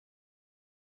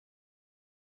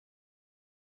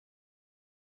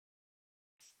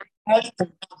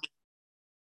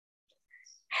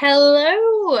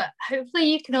Hello.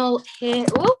 Hopefully you can all hear.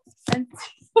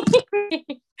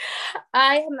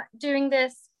 I am doing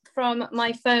this from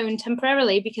my phone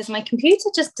temporarily because my computer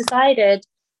just decided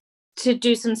to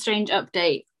do some strange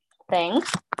update thing.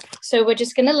 So we're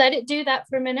just going to let it do that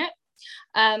for a minute.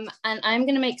 And I'm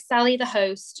going to make Sally the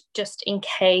host just in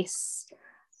case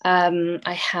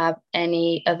I have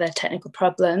any other technical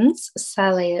problems.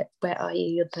 Sally, where are you?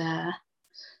 You're there.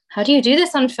 How do you do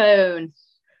this on phone?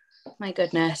 My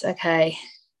goodness. Okay.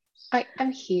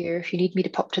 I'm here if you need me to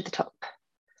pop to the top.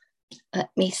 Let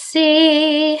me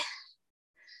see.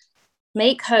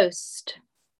 Make host.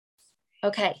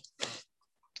 Okay.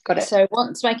 Got it. So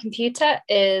once my computer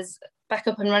is back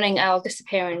up and running, I'll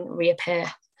disappear and reappear.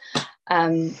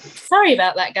 Sorry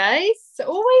about that, guys.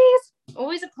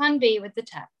 Always a plan B with the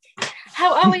tech.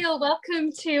 How are we all?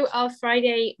 Welcome to our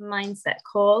Friday mindset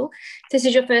call. If this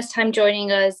is your first time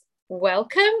joining us,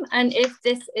 welcome. And if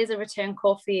this is a return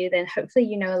call for you, then hopefully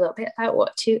you know a little bit about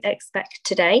what to expect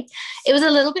today. It was a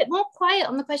little bit more quiet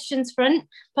on the questions front,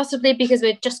 possibly because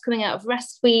we're just coming out of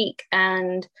rest week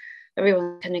and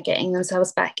everyone's kind of getting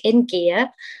themselves back in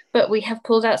gear. But we have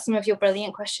pulled out some of your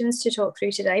brilliant questions to talk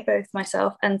through today, both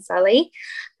myself and Sally.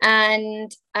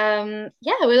 And we're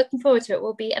looking forward to it.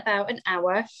 We'll be about an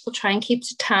hour. We'll try and keep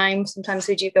to time. Sometimes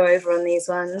we do go over on these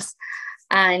ones.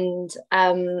 And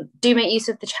do make use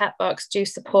of the chat box, do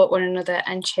support one another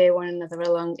and cheer one another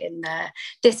along in there.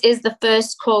 This is the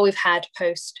first call we've had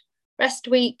post rest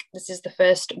week. This is the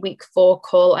first week 4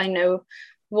 call. I know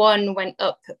one went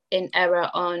up in error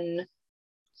on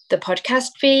the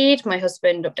podcast feed. My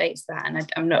husband updates that and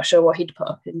I'm not sure what he'd put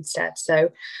up instead.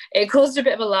 So it caused a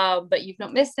bit of alarm, but you've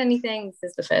not missed anything.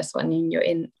 This is the first one and you're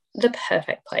in the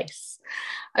perfect place.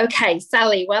 Okay,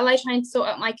 Sally, while I try and sort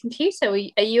out my computer,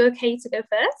 are you okay to go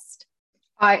first?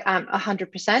 I am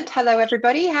 100%. Hello,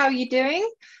 everybody. How are you doing?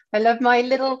 I love my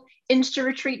little Insta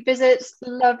retreat visits.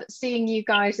 Love seeing you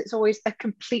guys. It's always a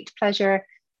complete pleasure.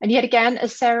 And yet again,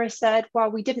 as Sarah said, while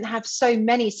we didn't have so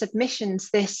many submissions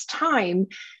this time,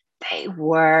 they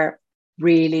were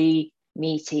really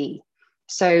meaty.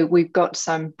 So we've got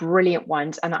some brilliant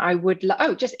ones. And I would,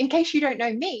 just in case you don't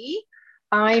know me,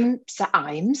 I'm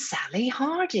Sally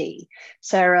Hardy.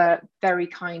 Sarah very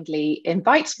kindly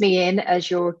invites me in as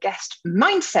your guest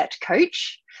mindset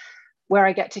coach, where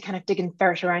I get to kind of dig and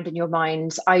ferret around in your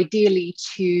minds, ideally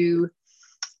to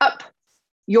up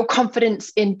your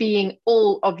confidence in being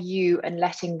all of you and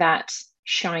letting that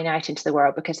shine out into the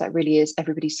world, because that really is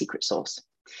everybody's secret sauce.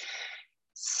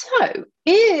 So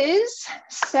is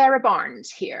Sarah Barnes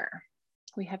here?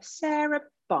 We have Sarah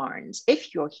Barnes.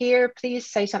 If you're here, please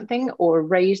say something or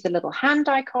raise the little hand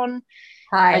icon.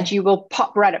 Hi. And you will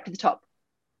pop right up to the top.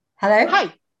 Hello.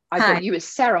 Hi. I got you as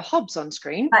Sarah Hobbs on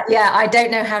screen. Yeah, I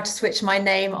don't know how to switch my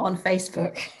name on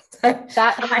Facebook. So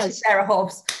that I'm actually Sarah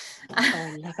Hobbs. Oh,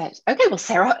 I love it. Okay, well,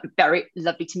 Sarah, very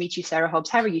lovely to meet you, Sarah Hobbs.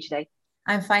 How are you today?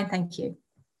 I'm fine, thank you.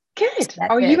 Good.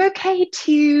 Are you okay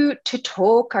to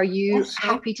talk? Are you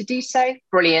happy to do so?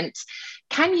 Brilliant.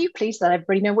 Can you please let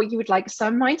everybody know what you would like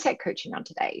some mindset coaching on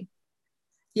today?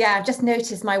 Yeah, I've just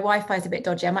noticed my Wi-Fi is a bit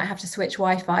dodgy. I might have to switch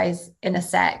Wi-Fi's in a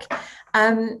sec.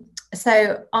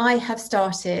 So I have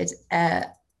started,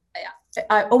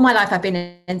 all my life I've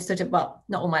been in sort of, well,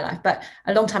 not all my life, but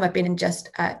a long time I've been in just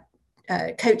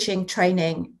coaching,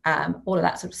 training, all of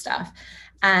that sort of stuff.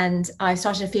 And I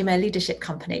started a female leadership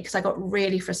company because I got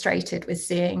really frustrated with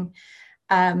seeing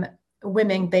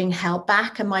women being held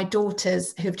back, and my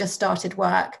daughters who've just started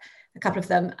work, a couple of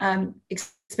them,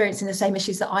 experiencing the same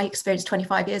issues that I experienced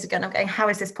 25 years ago. And I'm going, how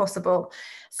is this possible?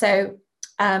 So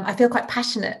I feel quite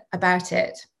passionate about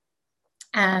it.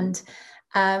 And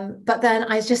but then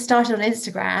I just started on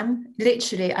Instagram,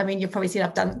 literally, I mean, you've probably seen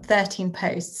I've done 13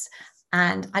 posts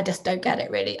and I just don't get it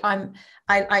really.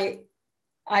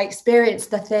 I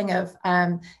experienced the thing of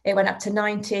it went up to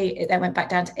 90, it then went back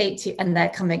down to 80, and they're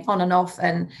coming on and off,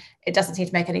 and it doesn't seem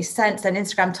to make any sense. And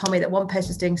Instagram told me that one post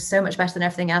was doing so much better than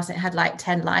everything else. It had like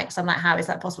 10 likes. I'm like, how is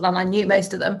that possible? And I knew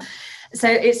most of them. So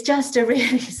it's just a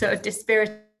really sort of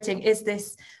dispiriting,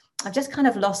 I've just kind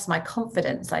of lost my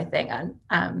confidence, I think.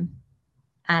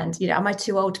 And, you know, am I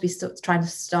too old to be trying to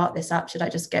start this up? Should I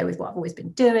just go with what I've always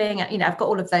been doing? You know, I've got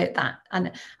all of that.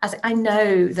 And I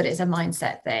know that it's a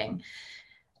mindset thing,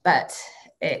 but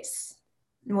it's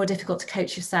more difficult to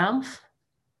coach yourself.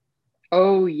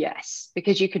 Oh, yes,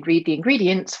 because you could read the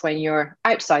ingredients when you're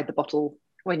outside the bottle,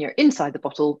 when you're inside the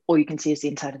bottle, all you can see is the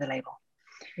inside of the label.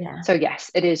 Yeah. So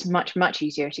yes, it is much, much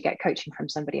easier to get coaching from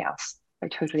somebody else. I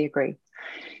totally agree.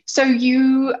 So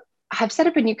you have set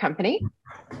up a new company.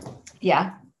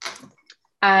 Yeah.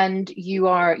 and you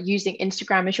are using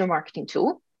Instagram as your marketing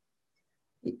tool.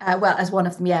 Well, as one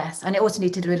of them, yes. And I also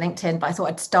need to do a LinkedIn, but I thought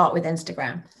I'd start with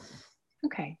Instagram.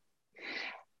 Okay.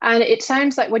 And it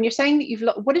sounds like when you're saying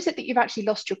that what is it that you've actually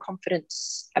lost your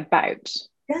confidence about?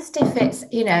 Just if it's,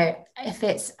 if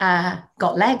it's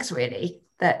got legs, really,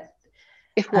 that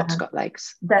If what's got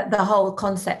legs? The whole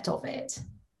concept of it.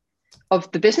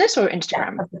 Of the business or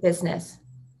Instagram? Yeah, of the business.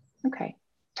 Okay.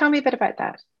 Tell me a bit about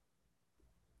that.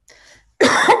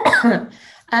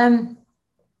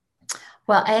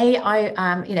 Well,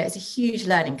 it's a huge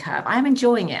learning curve. I'm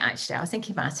enjoying it, actually. I was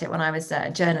thinking about it when I was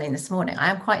journaling this morning. I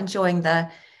am quite enjoying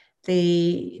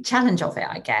the challenge of it,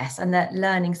 I guess, and that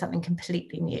learning something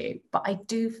completely new. But I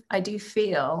do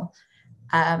feel,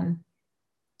 what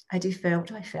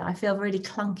do I feel? I feel really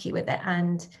clunky with it,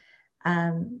 and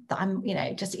that I'm,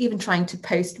 just even trying to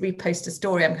repost a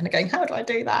story, I'm kind of going, how do I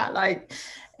do that? Like,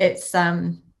 it's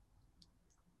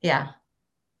yeah.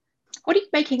 What are you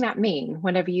making that mean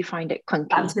whenever you find it clunky?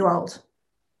 I'm too old.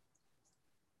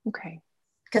 Okay.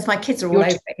 Because my kids are all over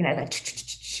it, they're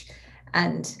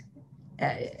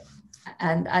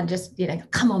and just,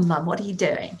 come on, mum, what are you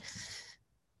doing?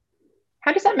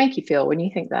 How does that make you feel when you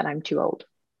think that I'm too old?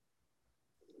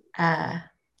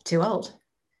 Too old.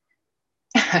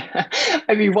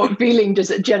 I mean, what feeling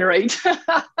does it generate? So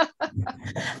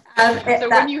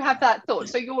when you have that thought,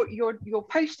 so you're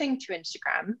posting to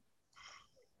Instagram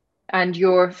and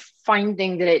you're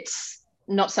finding that it's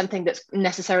not something that's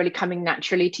necessarily coming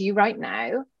naturally to you right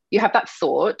now. You have that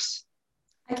thought.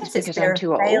 I guess it's because I'm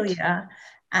too old.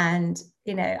 And,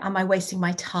 am I wasting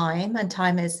my time? And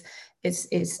time is,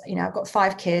 I've got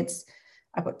 5 kids.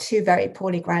 I've got 2 very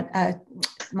poorly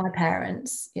my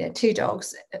parents, 2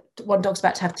 dogs. One dog's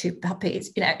about to have 2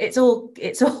 puppies. It's all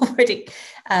pretty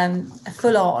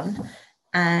full on.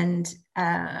 And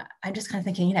I'm just kind of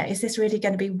thinking, is this really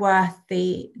going to be worth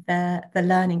the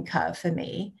learning curve for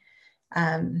me?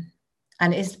 And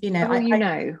is,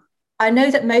 I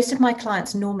know that most of my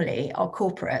clients normally are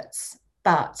corporates,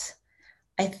 but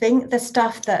I think the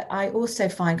stuff that I also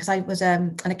find, because I was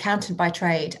an accountant by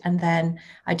trade, and then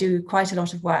I do quite a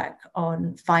lot of work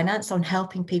on finance, on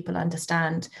helping people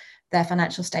understand their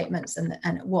financial statements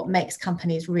and what makes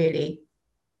companies really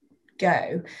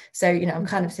go. So, I'm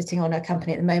kind of sitting on a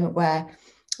company at the moment where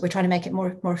we're trying to make it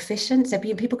more efficient. So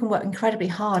people can work incredibly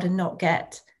hard and not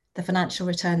get the financial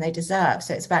return they deserve.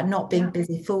 So it's about not being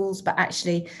busy fools, but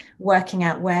actually working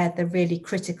out where the really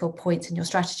critical points in your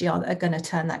strategy are that are going to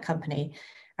turn that company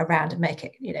around and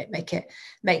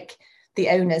make the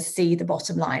owners see the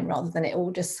bottom line rather than it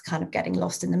all just kind of getting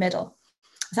lost in the middle.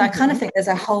 So I kind of think there's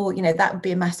a whole, that would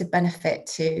be a massive benefit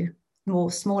to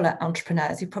more smaller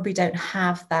entrepreneurs who probably don't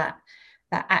have that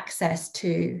access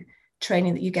to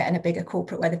training that you get in a bigger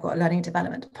corporate where they've got a learning and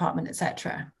development department,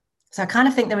 etc. So I kind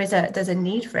of think there's a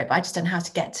need for it, but I just don't know how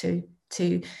to get to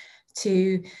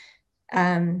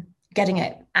getting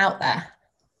it out there.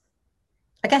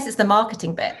 I guess it's the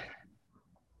marketing bit.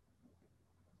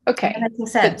 Okay. That making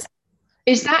sense. But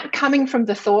is that coming from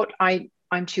the thought I'm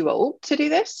too old to do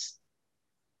this?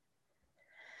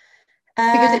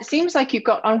 Because it seems like you've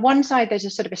got, on one side, there's a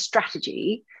sort of a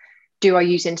strategy. Do I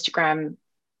use Instagram?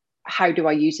 How do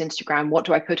I use Instagram? What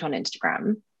do I put on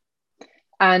Instagram?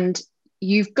 And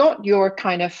you've got your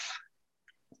kind of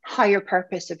higher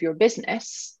purpose of your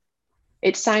business.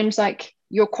 It sounds like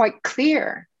you're quite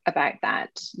clear about that.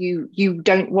 You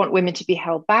don't want women to be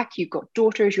held back. You've got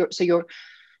daughters.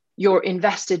 You're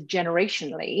invested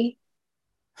generationally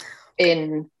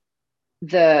in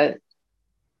the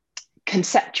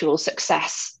conceptual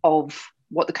success of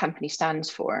what the company stands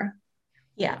for.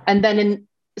 Yeah. And then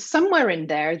somewhere in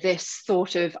there, this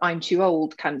thought of I'm too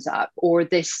old comes up, or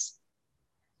this,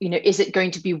 is it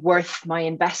going to be worth my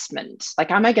investment?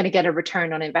 Like, am I going to get a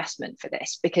return on investment for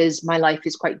this? Because my life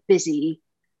is quite busy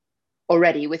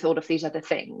already with all of these other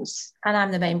things. And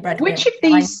I'm the main breadwinner. Which of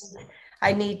these?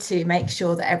 I need to make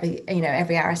sure that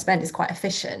every hour I spend is quite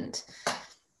efficient.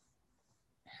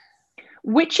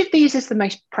 Which of these is the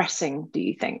most pressing, do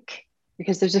you think?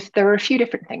 Because there are a few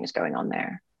different things going on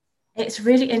there. It's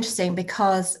really interesting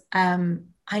because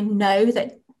I know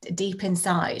that deep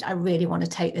inside, I really want to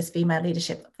take this female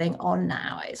leadership thing on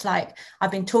now. It's like I've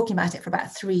been talking about it for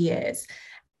about 3 years.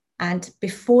 And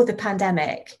before the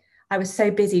pandemic, I was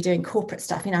so busy doing corporate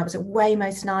stuff. I was away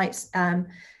most nights. And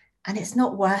it's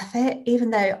not worth it, even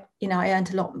though, I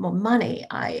earned a lot more money.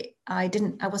 I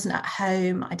wasn't at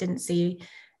home. I didn't see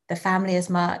the family as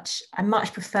much. I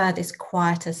much prefer this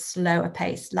quieter, slower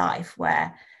paced life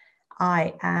where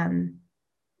I am.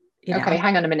 Okay,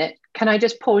 hang on a minute. Can I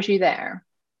just pause you there?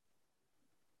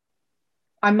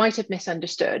 I might have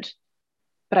misunderstood.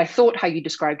 But I thought how you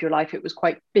described your life, it was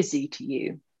quite busy to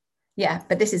you. Yeah,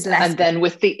 but this is less. And then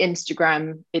with the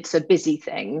Instagram, it's a busy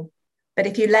thing. But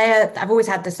if you layer, I've always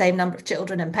had the same number of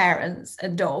children and parents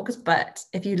and dogs, but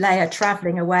if you layer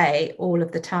traveling away all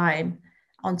of the time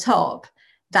on top,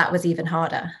 that was even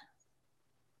harder.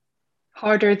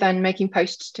 Harder than making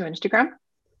posts to Instagram?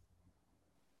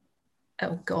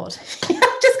 Oh God,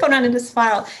 I've just gone on in a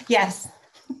spiral. Yes.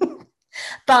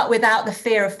 But without the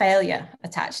fear of failure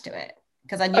attached to it.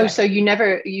 Because I knew. Oh, so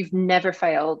you've never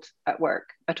failed at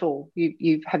work at all.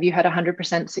 Have you had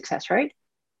 100% success rate?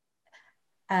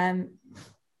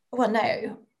 Well,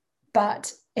 no,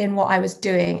 but in what I was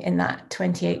doing in that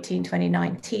 2018,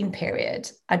 2019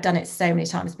 period, I'd done it so many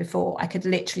times before. I could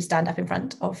literally stand up in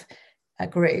front of a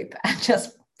group and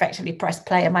just effectively press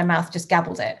play and my mouth just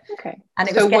gabbled it. Okay. And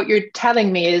so what you're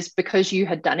telling me is because you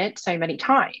had done it so many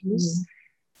times,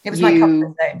 it was my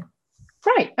comfort zone.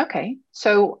 Right. Okay.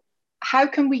 So how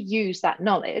can we use that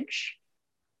knowledge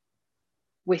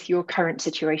with your current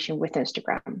situation with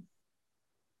Instagram?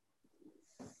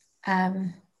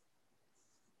 I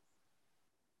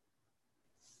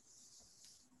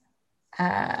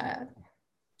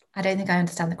don't think I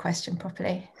understand the question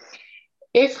properly.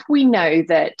 If we know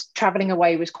that traveling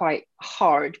away was quite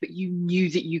hard, but you knew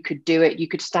that you could do it, you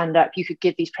could stand up, you could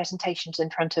give these presentations in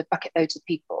front of bucket loads of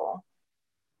people,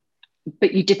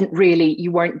 but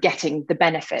you weren't getting the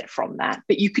benefit from that,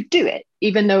 but you could do it,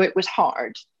 even though it was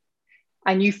hard.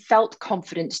 And you felt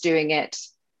confidence doing it,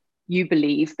 you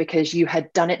believe, because you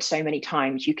had done it so many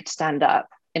times, you could stand up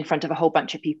in front of a whole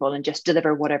bunch of people and just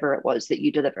deliver whatever it was that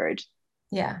you delivered.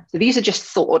 Yeah. So these are just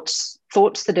thoughts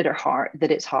that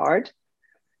it's hard,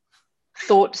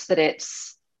 thoughts that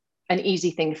it's an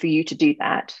easy thing for you to do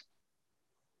that.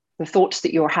 The thoughts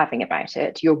that you're having about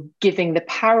it, you're giving the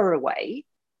power away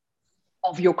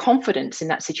of your confidence in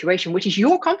that situation, which is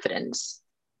your confidence,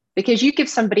 because you give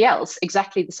somebody else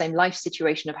exactly the same life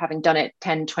situation of having done it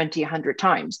 10, 20, 100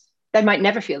 times. They might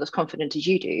never feel as confident as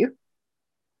you do.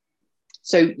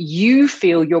 So you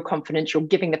feel your confidence, you're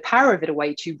giving the power of it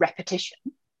away to repetition.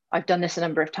 I've done this a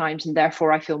number of times and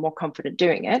therefore I feel more confident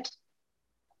doing it.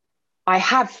 I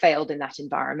have failed in that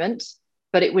environment,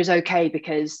 but it was okay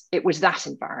because it was that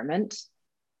environment.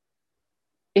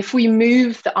 If we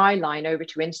move the eye line over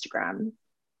to Instagram,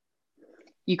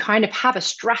 you kind of have a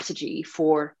strategy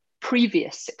for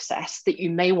previous success that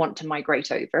you may want to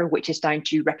migrate over, which is down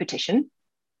to repetition,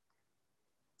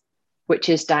 which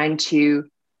is down to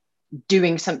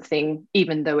doing something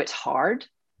even though it's hard.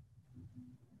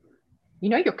 You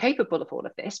know you're capable of all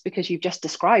of this because you've just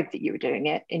described that you were doing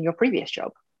it in your previous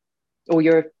job or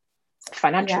your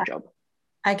financial job.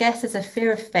 I guess there's a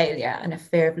fear of failure and a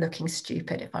fear of looking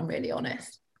stupid, if I'm really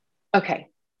honest. Okay.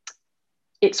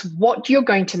 It's what you're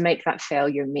going to make that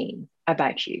failure mean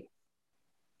about you.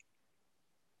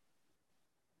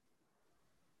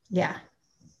 Yeah,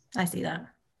 I see that.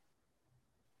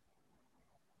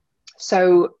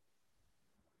 So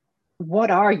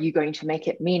what are you going to make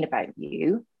it mean about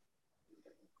you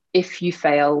if you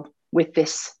fail with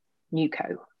this new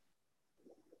co?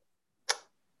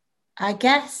 I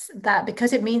guess that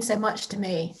because it means so much to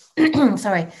me,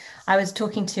 sorry, I was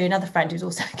talking to another friend who's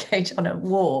also engaged on a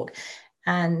walk,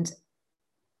 and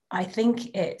I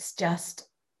think it's just,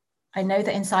 I know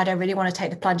that inside I really want to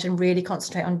take the plunge and really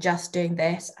concentrate on just doing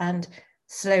this and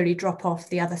slowly drop off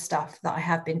the other stuff that I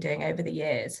have been doing over the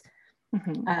years.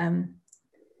 Mm-hmm.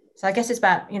 So I guess it's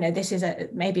about, this is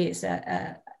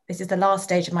the last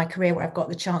stage of my career where I've got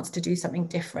the chance to do something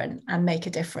different and make a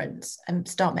difference and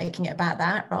start making it about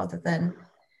that rather than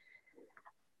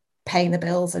paying the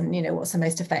bills and, what's the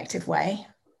most effective way.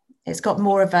 It's got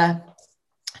more of a,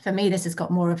 for me, this has got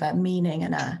more of a meaning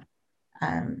and I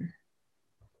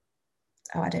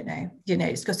don't know,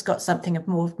 it's just got something of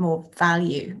more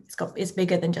value. It's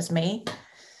bigger than just me,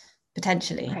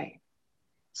 potentially. Okay.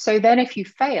 So then if you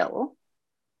fail,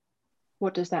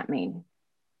 what does that mean?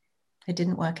 It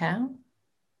didn't work out.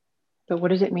 But what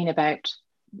does it mean about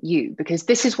you? Because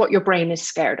this is what your brain is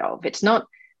scared of. It's not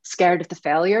scared of the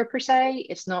failure per se.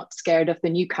 It's not scared of the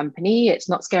new company. It's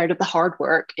not scared of the hard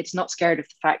work. It's not scared of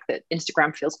the fact that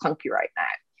Instagram feels clunky right now.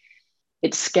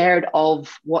 It's scared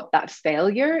of what that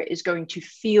failure is going to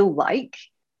feel like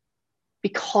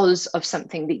because of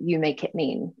something that you make it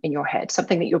mean in your head,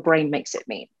 something that your brain makes it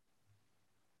mean.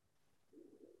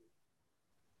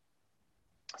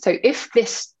 So if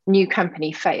this new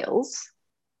company fails,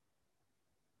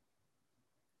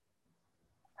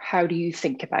 how do you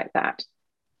think about that?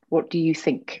 What do you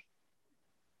think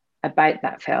about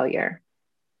that failure?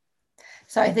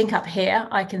 So I think up here,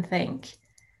 I can think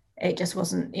it just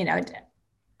wasn't,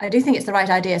 I do think it's the right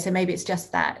idea. So maybe it's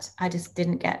just that I just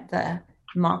didn't get the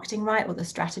marketing right or the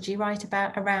strategy right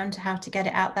around how to get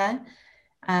it out there.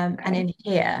 And in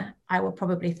here, I will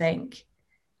probably think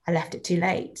I left it too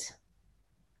late.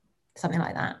 Something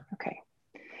like that. Okay.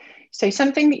 So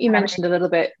something that you mentioned a little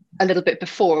bit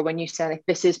before when you said, like,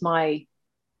 this is my,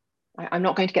 I'm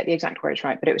not going to get the exact words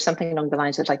right, but it was something along the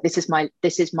lines of like, this is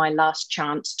my last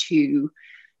chance to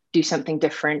do something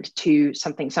different, to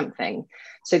something.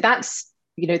 So that's,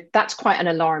 that's quite an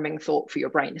alarming thought for your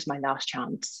brain, is my last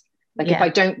chance. Like, if I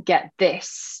don't get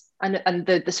this, and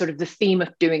the sort of the theme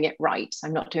of doing it right,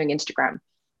 I'm not doing Instagram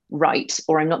right,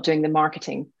 or I'm not doing the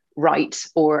marketing right,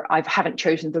 or I haven't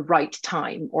chosen the right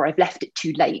time, or I've left it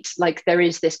too late. Like, there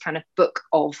is this kind of book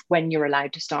of when you're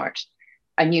allowed to start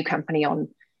a new company on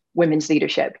women's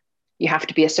leadership. You have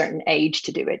to be a certain age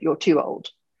to do it. You're too old.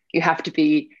 You have to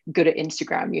be good at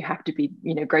Instagram. You have to be,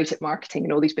 great at marketing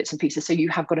and all these bits and pieces. So you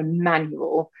have got a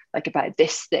manual like about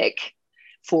this thick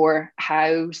for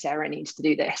how Sarah needs to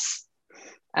do this.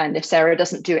 And if Sarah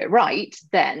doesn't do it right,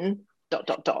 then ...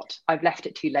 I've left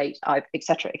it too late, I've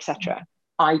etc.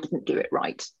 I didn't do it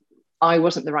right. I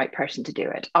wasn't the right person to do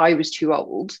it. I was too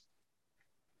old.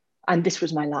 And this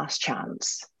was my last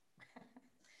chance.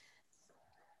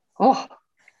 Oh.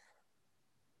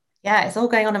 Yeah, it's all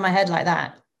going on in my head like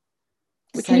that.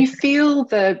 Can you feel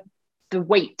the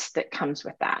weight that comes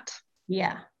with that?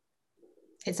 Yeah.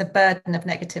 It's a burden of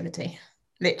negativity,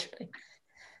 literally.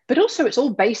 But also it's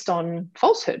all based on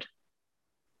falsehood.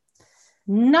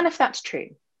 None of that's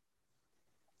true.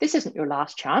 This isn't your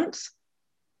last chance.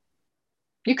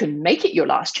 You can make it your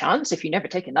last chance if you never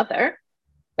take another,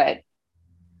 but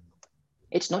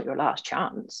it's not your last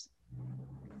chance.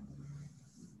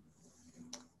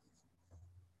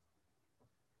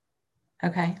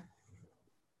 Okay.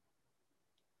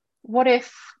 What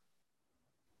if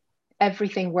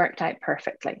everything worked out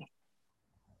perfectly?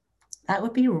 That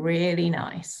would be really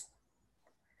nice.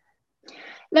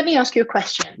 Let me ask you a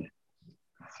question.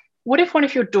 What if one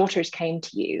of your daughters came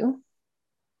to you,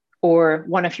 or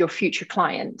one of your future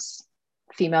clients,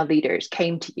 female leaders,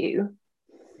 came to you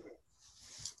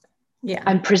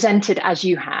and presented as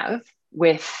you have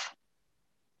with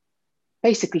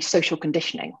basically social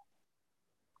conditioning?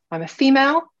 I'm a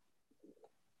female,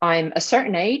 I'm a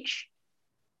certain age,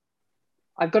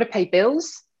 I've got to pay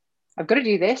bills, I've got to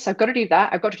do this, I've got to do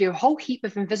that, I've got to do a whole heap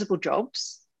of invisible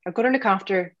jobs, I've got to look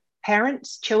after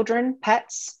parents, children,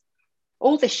 pets,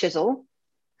 all this shizzle.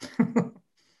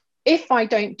 If I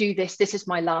don't do this, this is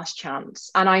my last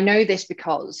chance. And I know this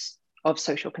because of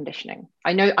social conditioning.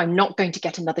 I know I'm not going to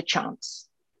get another chance.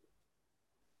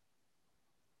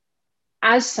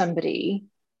 As somebody,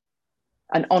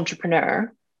 an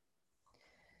entrepreneur,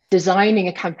 designing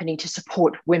a company to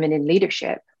support women in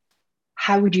leadership,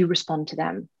 how would you respond to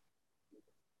them?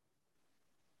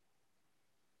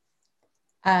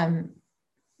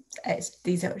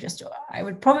 These are just, I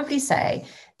would probably say,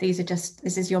 this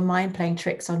is your mind playing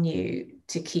tricks on you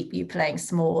to keep you playing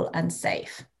small and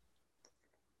safe.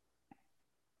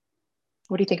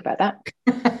 What do you think about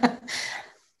that?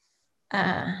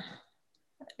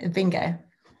 Bingo.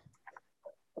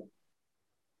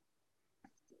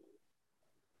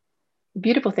 The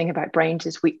beautiful thing about brains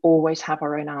is we always have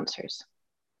our own answers.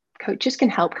 Coaches can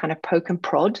help kind of poke and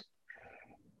prod,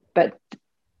 but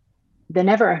they're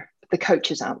never the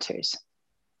coach's answers,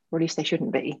 or at least they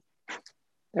shouldn't be.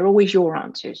 They're always your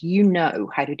answers. You know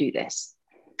how to do this.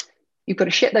 You've got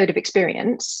a shitload of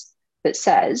experience that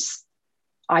says,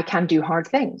 I can do hard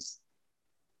things.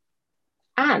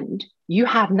 And you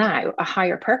have now a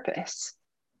higher purpose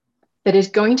that is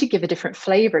going to give a different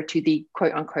flavor to the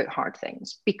quote unquote hard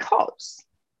things. Because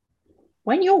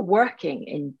when you're working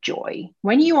in joy,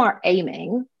 when you are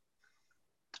aiming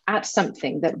at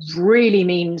something that really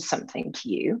means something to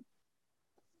you,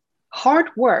 hard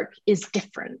work is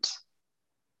different.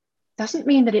 Doesn't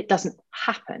mean that it doesn't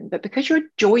happen, but because your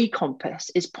joy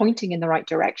compass is pointing in the right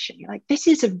direction, you're like, this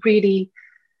is a really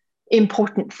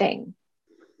important thing.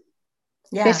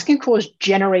 Yeah. This can cause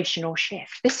generational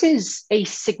shift. This is a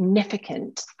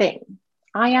significant thing.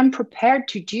 I am prepared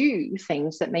to do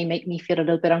things that may make me feel a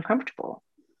little bit uncomfortable.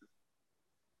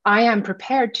 I am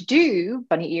prepared to do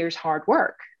bunny ears hard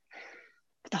work.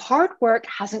 But the hard work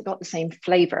hasn't got the same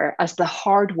flavor as the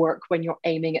hard work when you're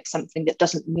aiming at something that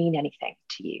doesn't mean anything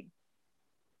to you.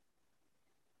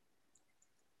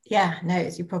 Yeah, no,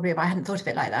 you probably, I hadn't thought of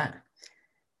it like that.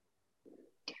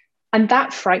 And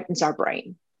that frightens our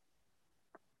brain.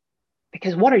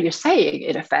 Because what are you saying,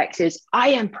 in effect, is I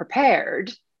am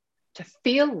prepared to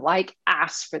feel like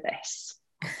ass for this.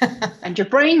 And your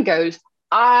brain goes,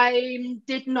 I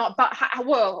did not, but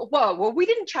whoa, we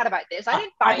didn't chat about this. I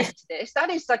didn't buy into this. That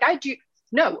is like, I do.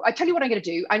 No, I tell you what I'm going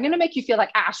to do. I'm going to make you feel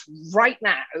like ass right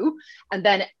now, and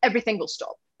then everything will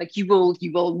stop. Like you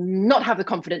will not have the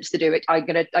confidence to do it. I'm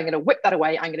gonna whip that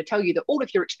away. I'm gonna tell you that all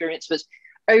of your experience was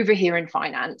over here in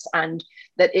finance, and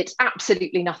that it's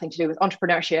absolutely nothing to do with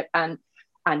entrepreneurship. And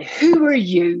who are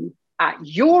you at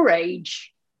your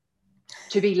age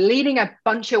to be leading a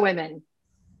bunch of women?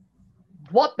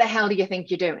 What the hell do you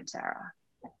think you're doing, Sarah?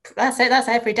 That's it. That's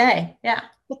every day. Yeah.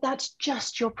 But that's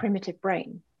just your primitive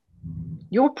brain.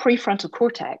 Your prefrontal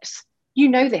cortex, you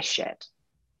know this shit.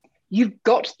 You've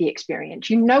got the experience.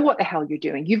 You know what the hell you're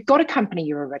doing. You've got a company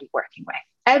you're already working with.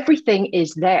 Everything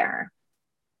is there.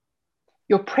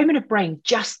 Your primitive brain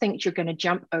just thinks you're going to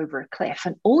jump over a cliff.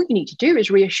 And all you need to do is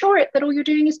reassure it that all you're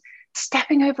doing is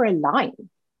stepping over a line.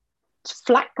 It's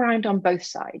flat ground on both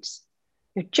sides.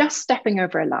 You're just stepping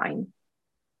over a line.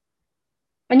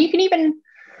 And you can even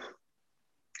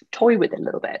toy with it a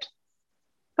little bit.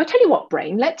 I'll tell you what,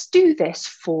 brain, let's do this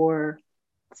for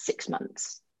 6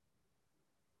 months.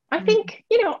 I think,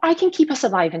 I can keep us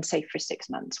alive and safe for 6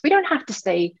 months. We don't have to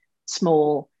stay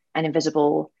small and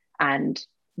invisible, and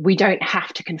we don't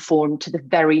have to conform to the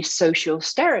very social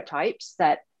stereotypes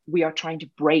that we are trying to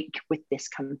break with this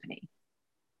company.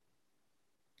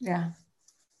 Yeah,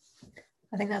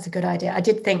 I think that's a good idea. I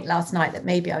did think last night that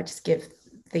maybe I would just give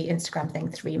the Instagram thing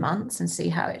 3 months and see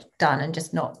how it's done, and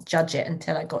just not judge it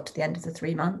until I got to the end of the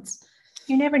 3 months.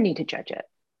 You never need to judge it.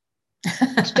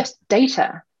 It's just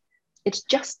data. It's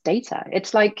just data.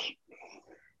 It's like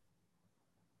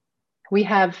we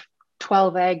have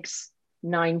 12 eggs,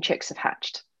 9 chicks have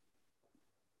hatched.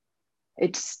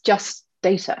 It's just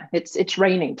data. It's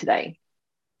raining today.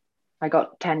 I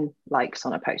got 10 likes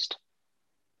on a post.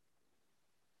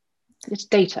 It's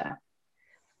data.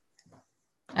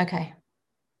 Okay.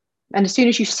 And as soon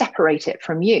as you separate it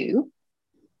from you,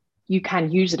 you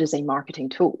can use it as a marketing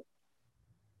tool.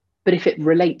 But if it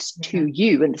relates to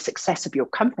you and the success of your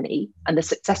company, and the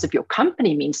success of your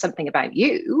company means something about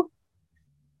you,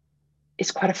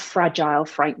 it's quite a fragile,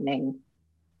 frightening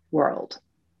world.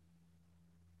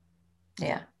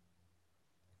 Yeah.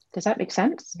 Does that make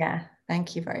sense? Yeah.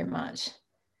 Thank you very much.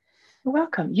 You're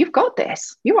welcome. You've got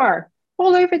this. You are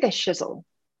all over this shizzle.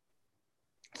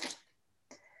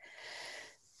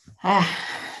 Thank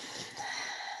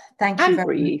you. And very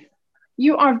breathe.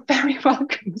 You are very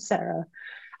welcome, Sarah.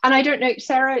 And I don't know,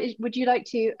 Sarah, would you like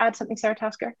to add something, Sarah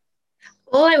Tasker?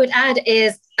 All I would add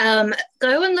is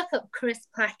go and look up Kris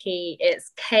Plachy.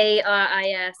 It's Kris,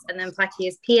 and then Plachy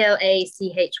is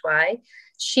Plachy.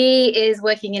 She is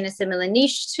working in a similar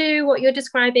niche to what you're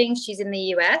describing. She's in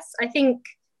the US. I think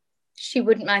she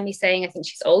wouldn't mind me saying, I think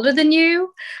she's older than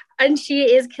you, and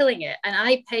she is killing it. And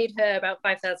I paid her about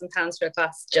 £5,000 for a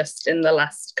class just in the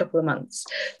last couple of months.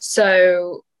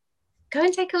 So go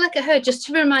and take a look at her just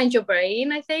to remind your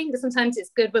brain. I think sometimes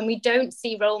it's good when we don't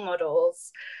see role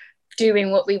models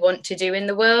doing what we want to do in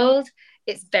the world.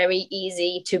 It's very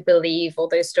easy to believe all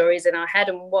those stories in our head.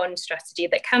 And one strategy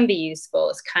that can be useful,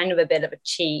 it's kind of a bit of a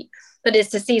cheat, but is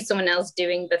to see someone else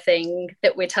doing the thing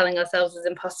that we're telling ourselves is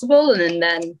impossible. And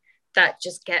then that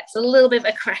just gets a little bit of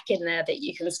a crack in there that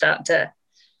you can start to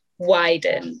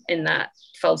widen in that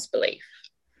false belief.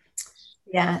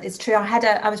 Yeah, it's true.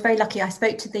 I was very lucky. I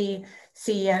spoke to the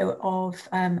CEO of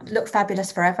Look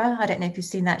Fabulous Forever. I don't know if you've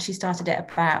seen that. She started it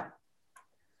about,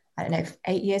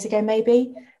 8 years ago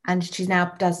maybe, and she now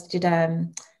did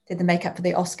the makeup for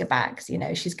the Oscar bags.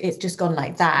 It's just gone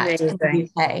like that in the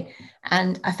UK,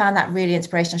 and I found that really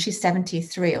inspirational. She's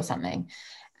 73 or something.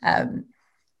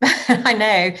 I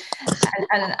know,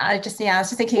 and I was just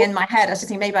thinking in my head, I was just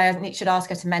thinking maybe I should ask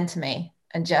her to mentor me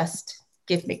and just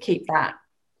keep that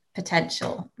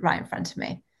potential right in front of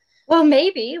me. Well,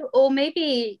 maybe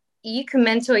you can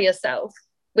mentor yourself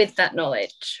with that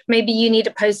knowledge. Maybe you need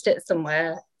to post it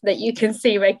somewhere that you can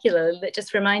see regularly that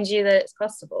just reminds you that it's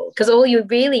possible. Because all you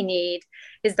really need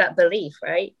is that belief,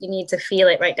 right? You need to feel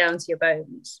it right down to your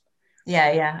bones.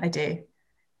 Yeah, I do.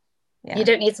 Yeah. You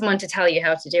don't need someone to tell you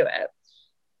how to do it.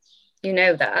 You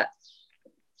know that.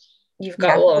 You've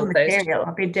got all of those.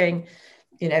 I've been doing,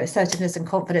 assertiveness and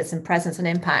confidence and presence and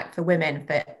impact for women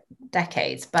for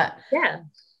decades, but yeah,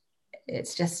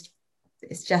 it's just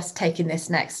taking this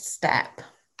next step.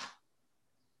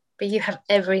 But you have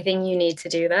everything you need to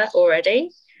do that already,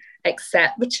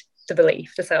 except the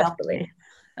belief, the self-belief.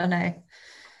 I know.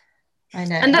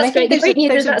 And that's great. The great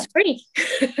news is that's free.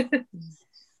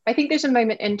 I think there's a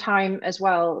moment in time as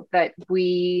well that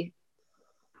we,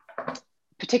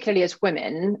 particularly as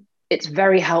women, it's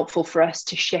very helpful for us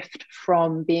to shift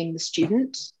from being the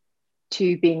student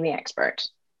to being the expert.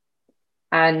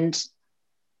 And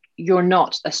you're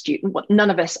not a student. Well, none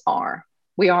of us are.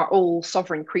 We are all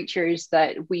sovereign creatures,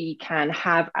 that we can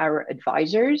have our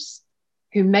advisors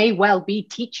who may well be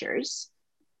teachers,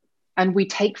 and we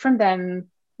take from them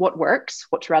what works,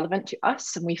 what's relevant to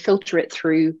us, and we filter it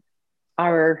through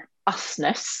our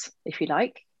usness, if you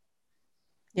like.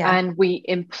 Yeah. And we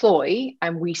employ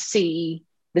and we see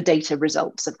the data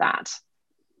results of that.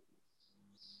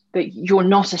 But you're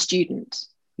not a student.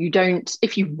 You don't,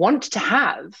 if you want to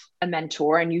have a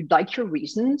mentor and you'd like your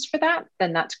reasons for that,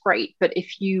 then that's great. But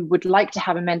if you would like to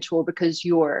have a mentor because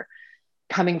you're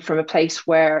coming from a place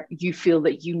where you feel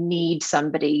that you need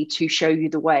somebody to show you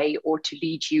the way or to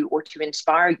lead you or to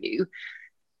inspire you,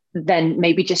 then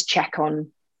maybe just check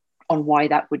on why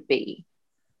that would be.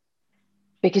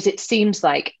 Because it seems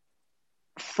like,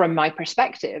 from my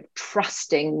perspective,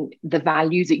 trusting the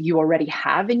value that you already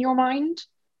have in your mind.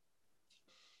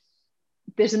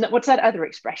 What's that other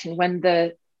expression, when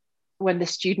the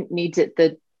student needs it,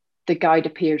 the guide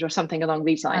appears, or something along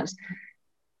these lines.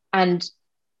 And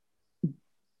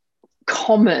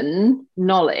common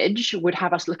knowledge would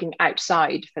have us looking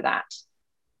outside for that,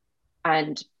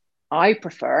 and I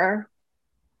prefer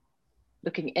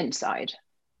looking inside.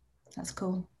 That's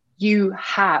cool. You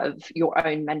have your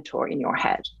own mentor in your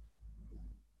head.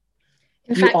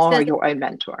 In fact, you are your own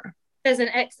mentor. There's an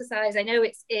exercise, I know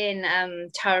it's in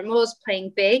Tara Moore's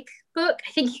Playing Big book.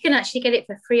 I think you can actually get it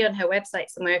for free on her website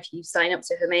somewhere if you sign up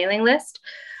to her mailing list.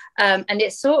 And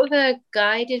it's sort of a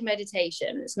guided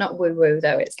meditation. It's not woo-woo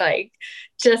though. It's like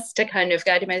just a kind of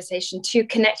guided meditation to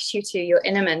connect you to your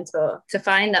inner mentor, to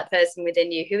find that person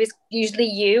within you who is usually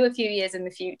you a few years in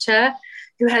the future,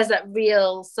 who has that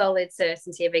real solid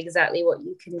certainty of exactly what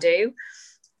you can do.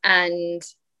 And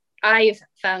I've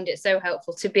found it so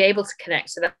helpful to be able to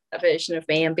connect to that version of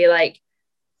me and be like,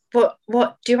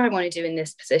 what do I want to do in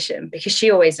this position? Because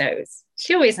she always knows.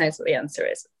 She always knows what the answer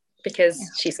is, because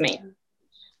she's me.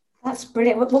 That's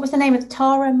brilliant. What was the name of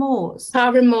Tara Moore's?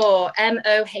 Tara Moore,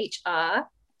 Mohr.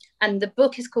 And the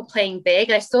book is called Playing Big.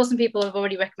 I saw some people have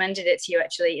already recommended it to you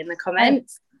actually in the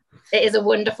comments. It is a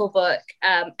wonderful book.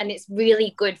 And it's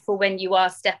really good for when you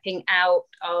are stepping out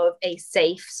of a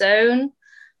safe zone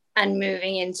and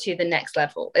moving into the next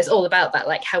level. It's all about that,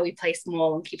 like how we play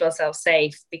small and keep ourselves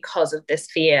safe because of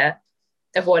this fear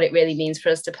of what it really means for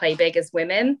us to play big as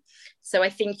women. So I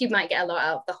think you might get a lot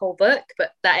out of the whole book,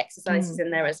 but that exercise is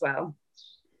in there as well.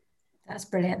 That's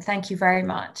brilliant. Thank you very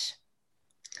much.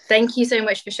 Thank you so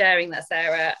much for sharing that,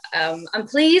 Sarah. And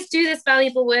please do this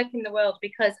valuable work in the world,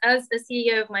 because as the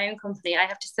CEO of my own company, I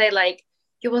have to say, like,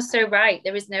 you are so right.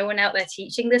 There is no one out there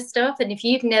teaching this stuff. And if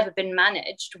you've never been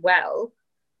managed well,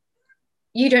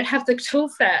 you don't have the tool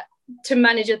set to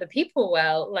manage other people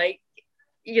well. Like,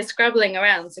 you're scrabbling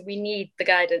around. So we need the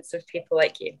guidance of people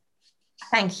like you.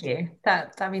 Thank you.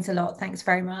 That means a lot. Thanks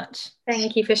very much.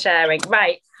 Thank you for sharing.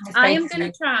 Right. I am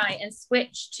going to try and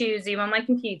switch to Zoom on my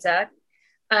computer.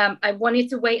 I wanted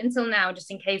to wait until now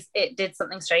just in case it did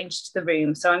something strange to the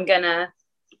room. So I'm going to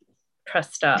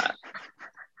press start.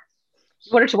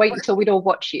 You wanted to wait until we'd all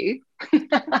watch you.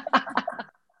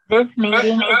 This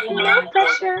meeting is no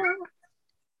pressure.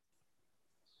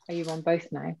 Are you on both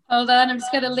now? Hold on, I'm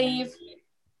just going to leave.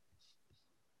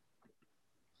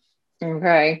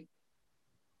 Okay.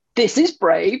 This is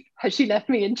brave. Has she left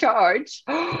me in charge?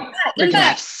 We're going to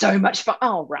have so much fun.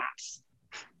 Oh, rats.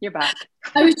 You're back.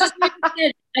 I was just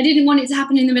I didn't want it to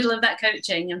happen in the middle of that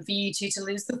coaching and for you two to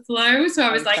lose the flow. So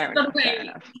I was like, I've got to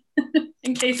wait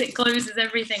in case it closes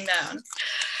everything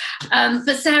down.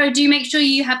 But Sarah, do make sure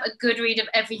you have a good read of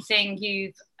everything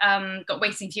you've got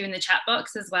waiting for you in the chat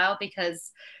box as well,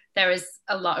 because there is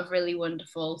a lot of really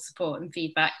wonderful support and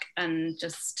feedback and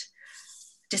just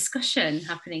discussion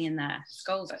happening in there. It's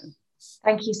golden.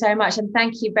 Thank you so much, and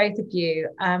thank you both of you.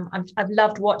 I've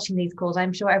loved watching these calls.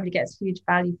 I'm sure everybody gets huge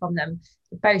value from them.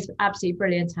 You're both absolutely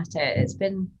brilliant at it.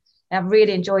 I've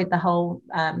really enjoyed the whole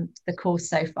the course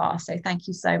so far. So thank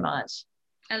you so much.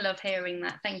 I love hearing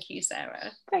that. Thank you,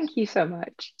 Sarah. Thank you so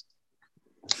much.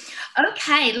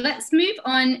 Okay, let's move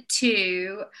on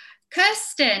to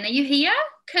Kirsten. Are you here?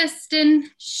 Kirsten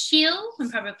Schill. I'm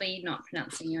probably not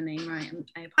pronouncing your name right.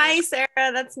 Hi, Sarah.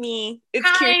 That's me. It's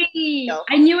Hi.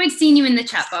 I knew I'd seen you in the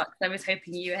chat box. I was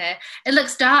hoping you were here. It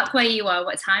looks dark where you are.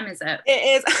 What time is it?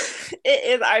 It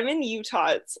is. I'm in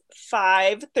Utah. It's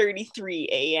 5:33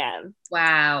 a.m.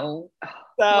 Wow.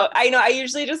 So I know I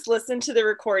usually just listen to the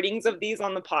recordings of these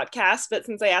on the podcast, but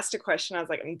since I asked a question, I was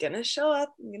like, I'm going to show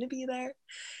up. I'm going to be there.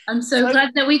 I'm so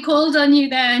glad that we called on you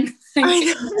then. I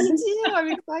know, me too.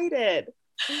 I'm excited.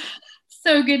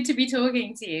 So good to be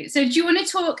talking to you. So do you want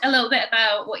to talk a little bit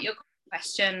about what your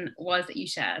question was that you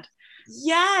shared?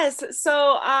 Yes.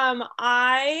 So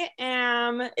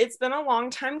it's been a long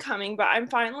time coming, but I'm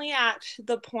finally at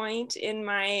the point in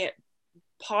my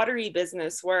pottery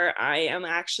business where I am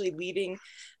actually leaving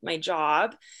my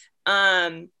job.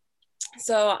 Um,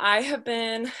 so I have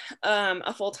been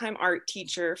a full-time art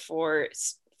teacher for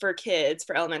kids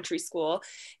for elementary school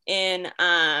in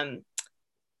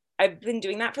I've been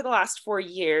doing that for the last 4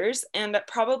 years, and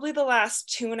probably the last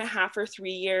 2.5 or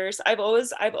 3 years, I've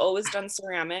always done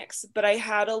ceramics, but I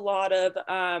had a lot of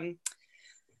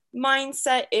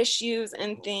mindset issues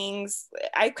and things.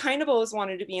 I kind of always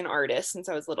wanted to be an artist since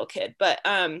I was a little kid, but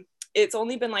it's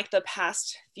only been like the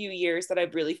past few years that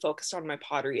I've really focused on my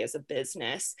pottery as a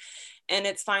business, and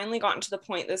it's finally gotten to the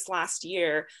point this last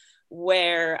year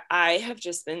where I've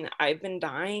been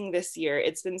dying this year.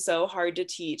 It's been so hard to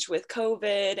teach with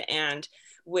COVID and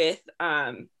with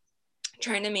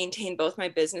trying to maintain both my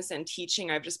business and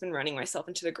teaching. I've just been running myself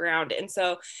into the ground. And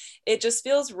so it just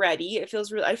feels ready. I feel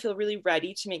really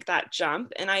ready to make that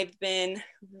jump. And I've been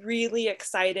really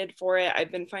excited for it.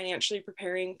 I've been financially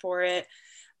preparing for it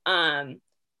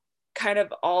kind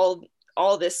of all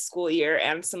this school year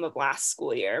and some of last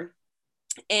school year.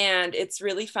 And it's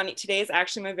really funny. Today is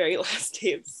actually my very last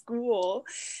day of school.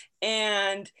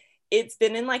 And it's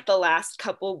been in like the last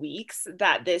couple weeks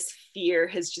that this fear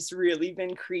has just really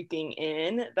been creeping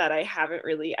in that I hadn't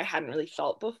really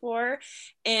felt before.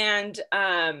 And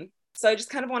so I just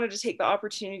kind of wanted to take the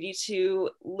opportunity to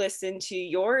listen to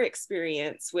your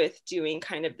experience with doing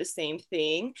kind of the same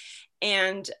thing.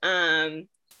 And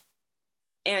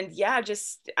yeah,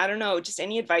 just, I don't know, just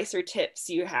any advice or tips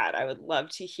you had, I would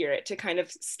love to hear it to kind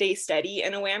of stay steady.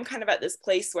 In a way, I'm kind of at this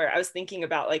place where I was thinking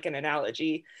about like an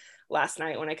analogy last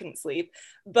night when I couldn't sleep,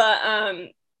 but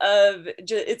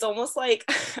it's almost like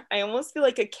I almost feel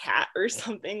like a cat or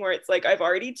something, where it's like I've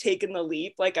already taken the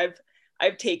leap, like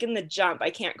I've taken the jump,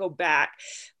 I can't go back,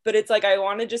 but it's like I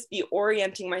want to just be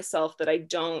orienting myself that I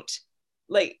don't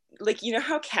like you know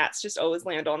how cats just always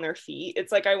land on their feet.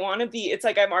 It's like I want to be, it's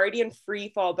like I'm already in free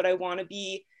fall, but I want to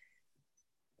be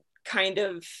kind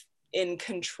of in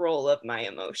control of my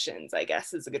emotions, I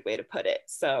guess is a good way to put it.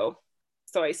 So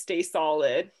I stay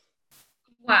solid.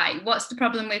 Why? What's the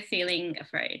problem with feeling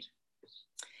afraid?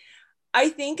 I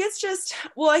think it's just,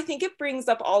 well, I think it brings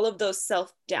up all of those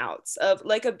self-doubts. Of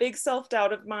like, a big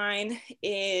self-doubt of mine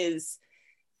is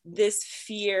this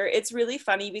fear. It's really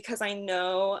funny because I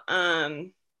know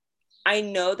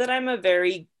that I'm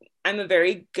very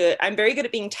good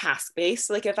at being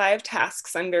task-based. Like if I have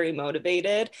tasks, I'm very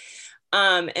motivated.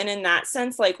 And in that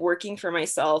sense, like working for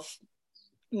myself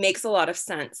makes a lot of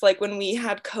sense. Like when we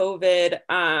had COVID,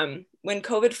 when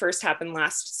COVID first happened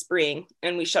last spring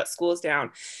and we shut schools down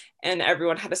and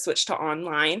everyone had to switch to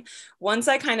online, once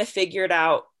I kind of figured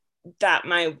out that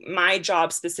my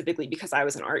job specifically, because I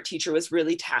was an art teacher, was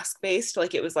really task-based.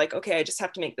 Like it was like, okay, I just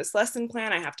have to make this lesson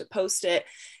plan, I have to post it,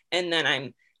 and then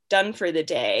I'm done for the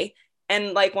day.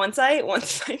 And like once my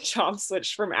job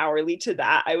switched from hourly to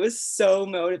that, I was so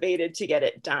motivated to get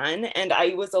it done, and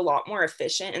I was a lot more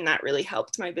efficient, and that really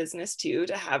helped my business too,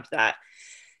 to have that,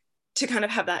 to kind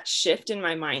of have that shift in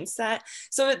my mindset.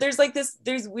 So there's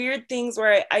weird things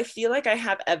where I feel like I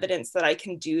have evidence that I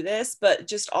can do this, but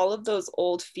just all of those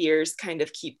old fears kind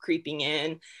of keep creeping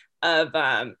in of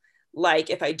like,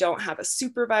 if I don't have a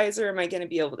supervisor, am I going to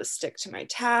be able to stick to my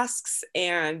tasks?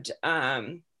 And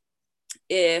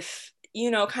if, you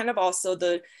know, kind of also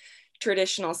the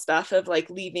traditional stuff of like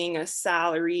leaving a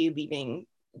salary, leaving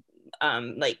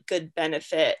like good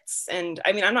benefits. And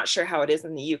I mean, I'm not sure how it is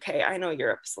in the UK. I know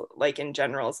Europe's like in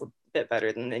general is a bit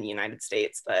better than the United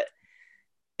States, but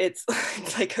it's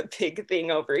like a big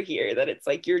thing over here that it's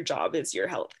like your job is your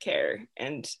health care.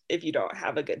 And if you don't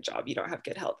have a good job, you don't have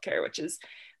good health care, which is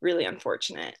really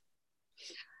unfortunate.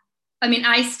 I mean,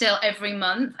 I still, every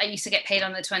month, I used to get paid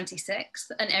on the 26th,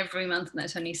 and every month on the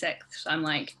 26th, I'm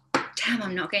like, damn,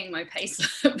 I'm not getting my pay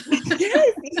slip.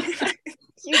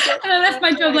 Yes. And I left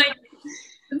my job like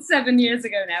 7 years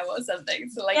ago now or something.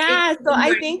 So like, yeah, so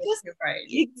I think just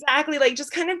exactly, like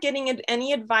just kind of getting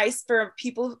any advice for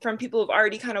people, from people who've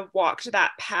already kind of walked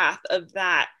that path of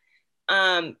that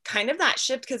kind of that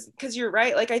shift, because you're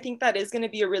right, like I think that is going to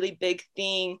be a really big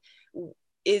thing,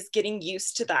 is getting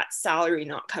used to that salary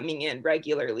not coming in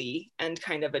regularly and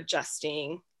kind of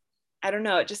adjusting. I don't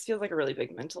know, it just feels like a really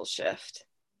big mental shift.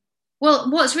 Well,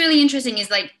 what's really interesting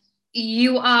is like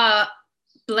you are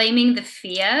blaming the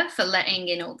fear for letting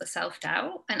in all the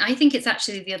self-doubt, and I think it's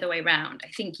actually the other way around. I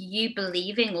think you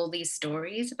believing all these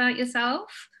stories about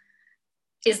yourself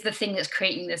is the thing that's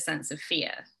creating this sense of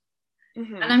fear.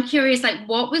 Mm-hmm. And I'm curious, like,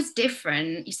 what was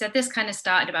different? You said this kind of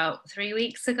started about 3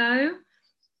 weeks ago.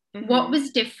 What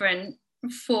was different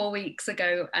 4 weeks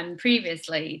ago and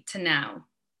previously to now?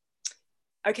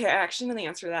 Okay, I actually know the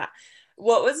answer to that.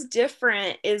 What was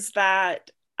different is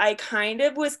that I kind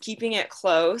of was keeping it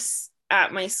close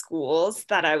at my schools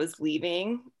that I was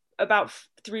leaving about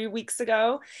 3 weeks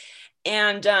ago.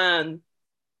 And then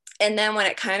when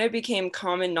it kind of became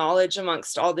common knowledge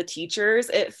amongst all the teachers,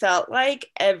 it felt like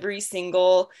every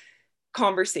single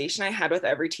conversation I had with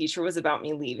every teacher was about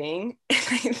me leaving. And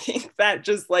I think that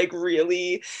just like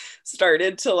really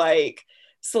started to like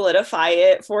solidify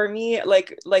it for me.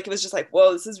 Like it was just like,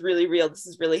 whoa, this is really real. This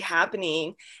is really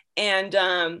happening. And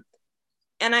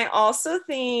I also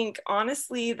think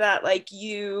honestly that like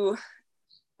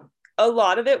a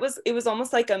lot of it was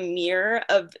almost like a mirror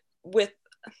of with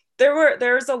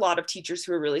there's a lot of teachers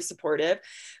who are really supportive,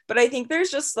 but I think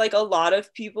there's just like a lot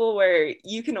of people where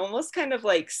you can almost kind of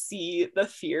like see the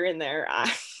fear in their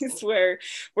eyes where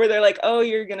they're like, oh,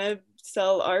 you're gonna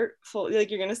sell art full, like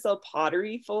you're gonna sell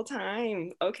pottery full time,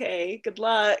 okay, good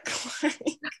luck.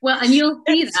 Well, and you'll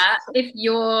see that if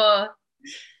you're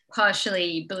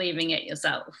partially believing it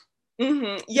yourself.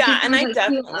 Yeah, and I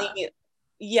definitely,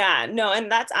 yeah, no,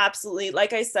 and that's absolutely,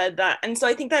 like I said, that, and so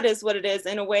I think that is what it is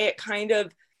in a way.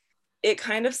 It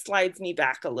kind of slides me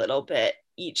back a little bit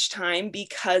each time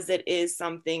because it is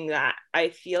something that I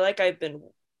feel like I've been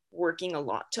working a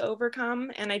lot to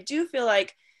overcome. And I do feel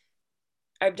like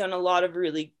I've done a lot of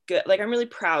really good, like I'm really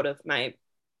proud of my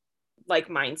like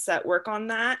mindset work on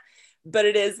that. But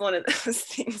it is one of those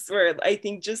things where I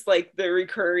think just like the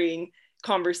recurring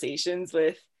conversations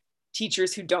with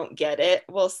teachers who don't get it,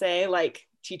 will say, like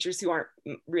teachers who aren't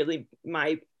really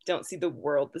don't see the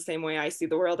world the same way I see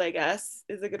the world, I guess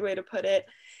is a good way to put it.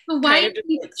 Well, why are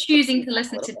you choosing to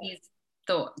listen to these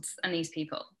thoughts and these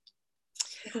people?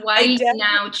 Why are you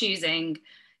now choosing,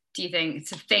 do you think,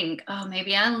 to think, oh,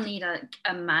 maybe I'll need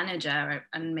a manager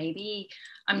and maybe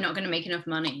I'm not going to make enough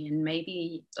money and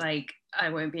maybe like I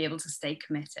won't be able to stay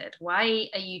committed? Why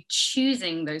are you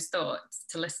choosing those thoughts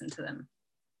to listen to them?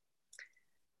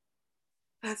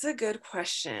 That's a good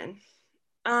question.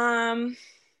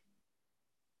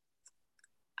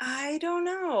 I don't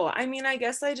know. I mean, I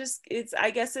guess it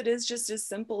is just as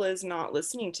simple as not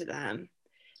listening to them,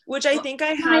 which I think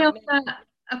I have.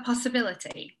 A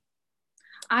possibility.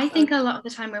 I think a lot of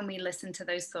the time when we listen to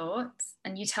those thoughts,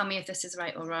 and you tell me if this is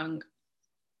right or wrong,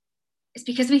 it's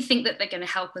because we think that they're going to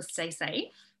help us stay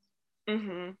safe.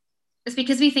 It's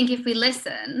because we think if we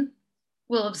listen,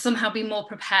 we'll somehow be more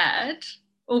prepared,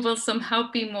 or we'll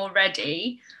somehow be more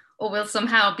ready, or we'll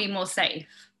somehow be more safe.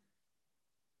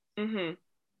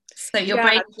 So your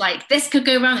brain's like, this could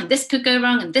go wrong, and this could go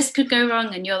wrong, and this could go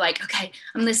wrong. And you're like, okay,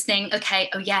 I'm listening. Okay,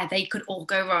 oh yeah, they could all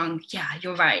go wrong. Yeah,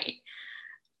 you're right.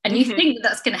 And you think that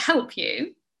that's going to help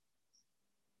you,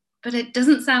 but it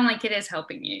doesn't sound like it is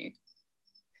helping you.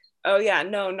 Oh yeah,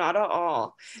 no, not at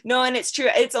all. No, and it's true.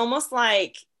 It's almost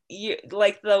like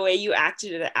like the way you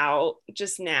acted it out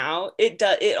just now,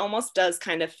 it almost does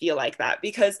kind of feel like that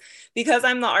because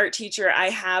I'm the art teacher. I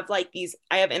have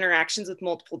interactions with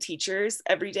multiple teachers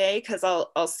every day because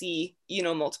I'll see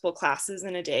multiple classes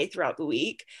in a day throughout the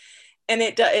week, and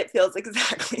it feels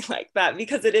exactly like that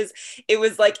because it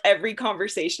was like every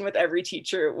conversation with every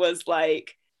teacher was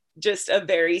like just a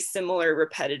very similar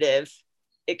repetitive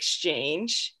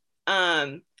exchange.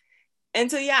 And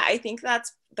so yeah, I think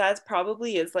that's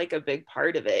probably is like a big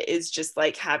part of it, is just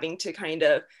like having to kind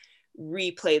of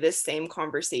replay this same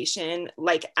conversation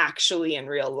like actually in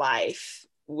real life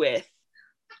with.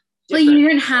 Well, you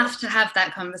don't have to have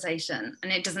that conversation,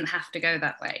 and it doesn't have to go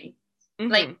that way.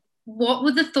 Like, what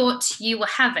were the thoughts you were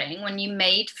having when you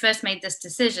first made this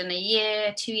decision 2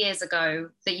 years ago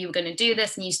that you were going to do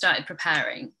this and you started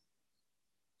preparing?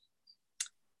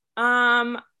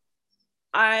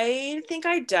 I think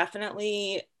I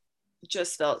definitely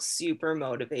just felt super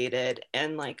motivated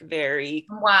and like very.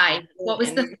 Why? What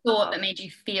was the thought that made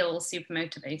you feel super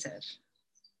motivated?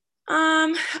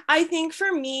 I think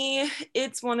for me,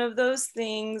 it's one of those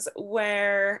things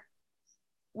where,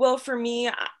 well, for me,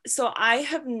 so I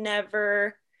have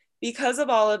never, because of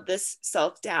all of this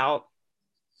self-doubt,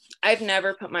 I've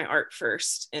never put my art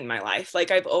first in my life. Like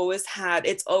it's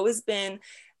always been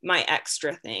my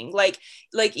extra thing. Like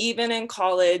even in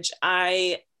college,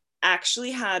 I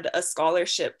actually had a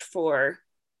scholarship for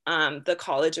the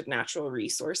College of Natural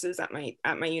Resources at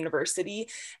my university.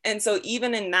 And so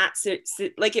even in that,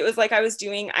 like it was like I was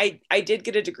doing, I did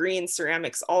get a degree in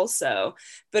ceramics also,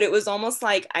 but it was almost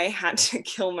like I had to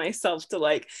kill myself to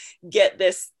like get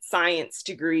this science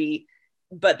degree.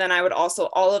 But then I would also,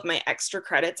 all of my extra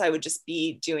credits, I would just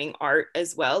be doing art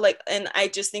as well. Like, and I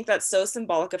just think that's so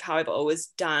symbolic of how I've always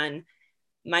done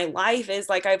my life is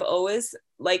like I've always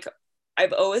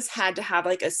had to have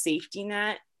like a safety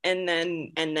net and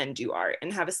then do art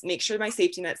and make sure my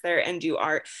safety net's there and do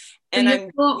art. And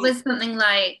your thought was something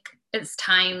like, it's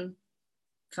time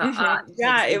for art.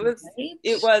 Yeah, it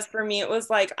was for me, it was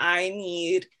like, I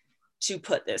need to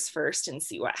put this first and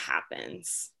see what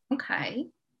happens. Okay.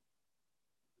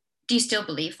 Do you still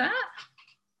believe that?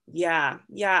 Yeah,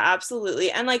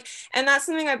 absolutely. And that's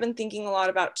something I've been thinking a lot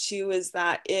about too, is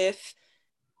that if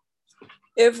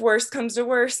worst comes to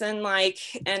worst and I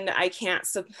can't,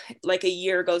 like a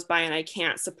year goes by and I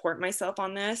can't support myself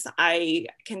on this, I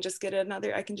can just get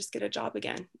a job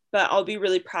again. But I'll be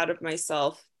really proud of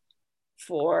myself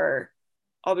for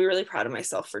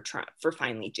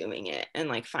finally doing it and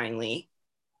like finally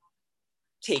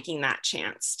taking that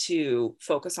chance to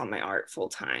focus on my art full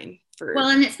time. Well,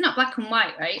 and it's not black and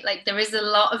white, right? Like there is a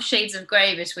lot of shades of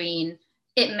gray between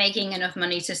it making enough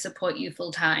money to support you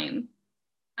full time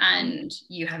and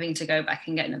you having to go back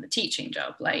and get another teaching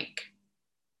job. Like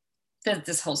there's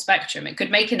this whole spectrum. It could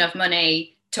make enough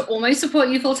money to almost support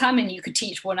you full time and you could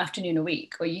teach one afternoon a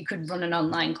week, or you could run an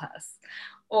online class,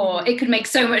 or it could make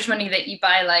so much money that you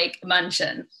buy like a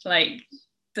mansion. Like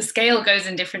the scale goes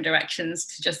in different directions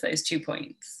to just those 2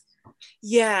 points.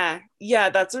 Yeah,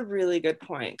 that's a really good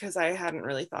point, because I hadn't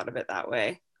really thought of it that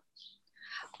way.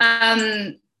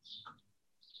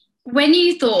 When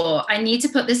you thought, I need to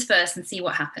put this first and see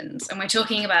what happens, and we're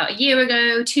talking about a year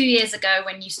ago, 2 years ago,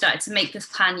 when you started to make this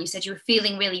plan, you said you were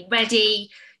feeling really ready,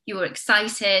 you were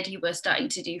excited, you were starting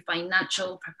to do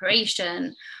financial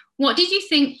preparation. What did you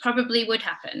think probably would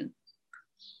happen?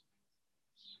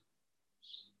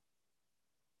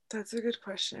 That's a good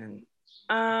question.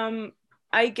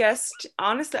 I guess,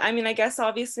 honestly, I guess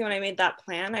obviously when I made that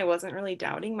plan, I wasn't really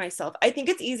doubting myself. I think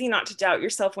it's easy not to doubt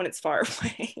yourself when it's far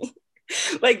away.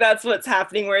 Like that's what's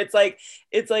happening, where it's like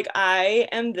I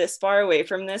am this far away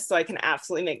from this, so I can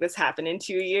absolutely make this happen in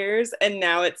 2 years. And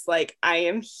now it's like I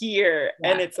am here,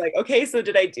 and it's like, okay, so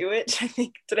did I do it?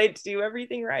 Did I do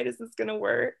everything right? Is this gonna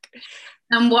work?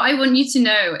 And what I want you to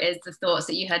know is the thoughts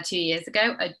that you had 2 years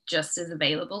ago are just as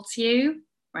available to you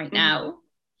right now.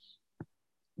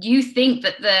 You think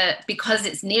that because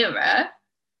it's nearer,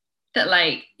 that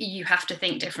like you have to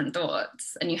think different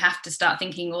thoughts and you have to start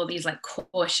thinking all these like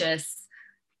cautious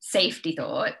safety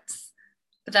thoughts,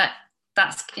 but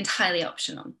that's entirely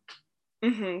optional.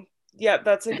 Yeah,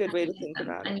 that's a good way to think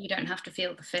about it. And you don't have to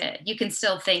feel the fear. You can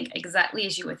still think exactly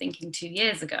as you were thinking 2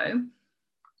 years ago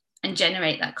and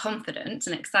generate that confidence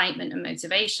and excitement and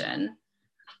motivation.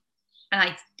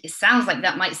 And it sounds like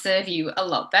that might serve you a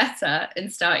lot better in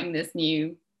starting this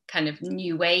new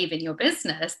wave in your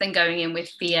business than going in with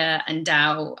fear and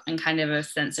doubt and kind of a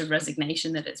sense of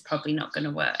resignation that it's probably not going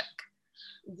to work.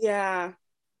 Yeah,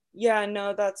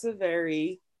 no, that's a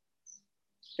very,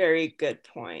 very good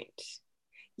point.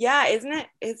 Yeah, isn't it?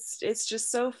 It's just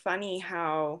so funny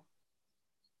how,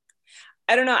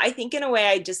 I don't know, I think in a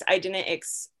way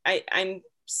I'm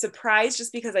surprised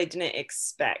just because I didn't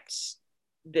expect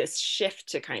this shift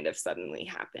to kind of suddenly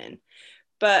happen.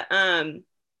 But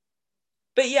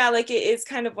yeah, like it is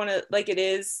kind of it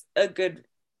is a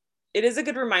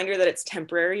good reminder that it's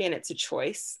temporary and it's a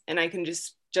choice, and I can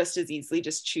just as easily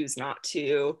just choose not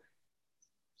to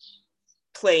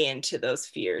play into those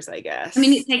fears, I guess. I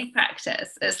mean, it takes practice.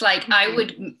 It's like I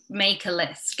would make a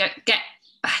list, get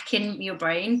back in your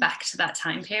brain, back to that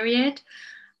time period,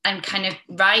 and kind of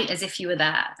write as if you were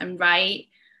there, and write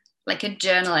like a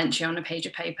journal entry on a page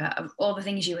of paper of all the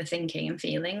things you were thinking and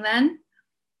feeling then,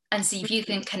 and see if you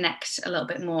can connect a little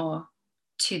bit more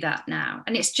to that now.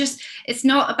 And it's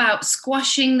not about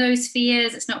squashing those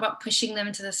fears. It's not about pushing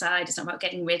them to the side. It's not about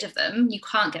getting rid of them. You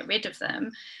can't get rid of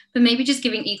them, but maybe just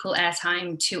giving equal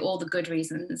airtime to all the good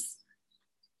reasons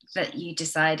that you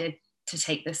decided to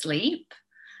take this leap,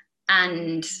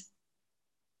 and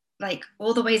like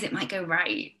all the ways it might go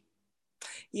right.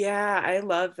 Yeah, I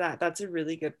love that. That's a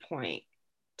really good point,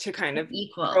 to kind of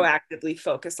proactively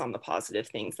focus on the positive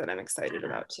things that I'm excited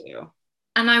about too.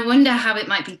 And I wonder how it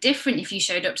might be different if you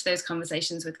showed up to those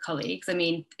conversations with colleagues. I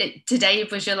mean, today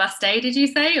was your last day, did you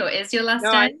say, or is your last day?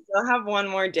 I still have one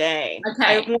more day. Okay.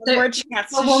 I have one more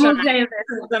chance to one more day of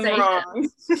this them wrong.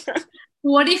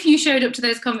 What if you showed up to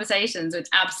those conversations with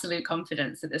absolute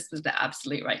confidence that this was the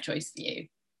absolute right choice for you?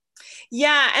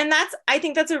 Yeah, and I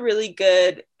think that's a really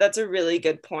good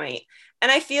point.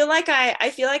 And I feel like I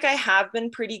have been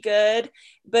pretty good,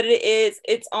 but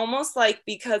it's almost like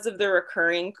because of the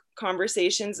recurring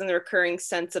conversations and the recurring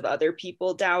sense of other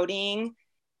people doubting,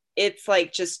 it's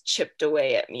like just chipped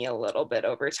away at me a little bit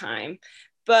over time.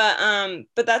 But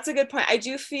that's a good point.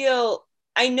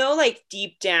 I know like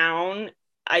deep down,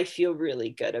 I feel really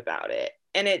good about it.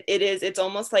 And it's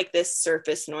almost like this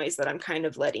surface noise that I'm kind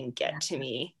of letting get to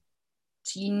me.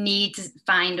 So you need to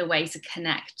find a way to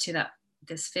connect to that.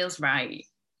 This feels right.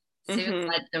 Feels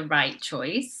like the right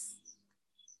choice,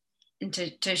 and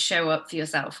to show up for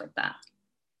yourself with that.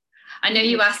 I know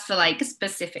you asked for like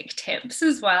specific tips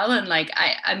as well, and like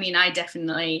I mean I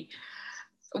definitely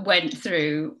went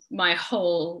through my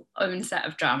whole own set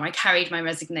of drama. I carried my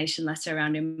resignation letter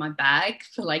around in my bag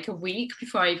for like a week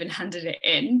before I even handed it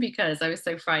in, because I was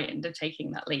so frightened of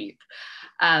taking that leap.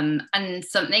 And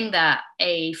something that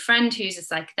a friend who's a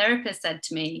psychotherapist said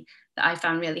to me that I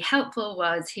found really helpful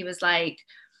was, he was like,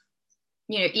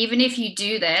 you know, even if you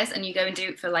do this and you go and do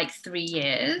it for like 3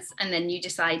 years and then you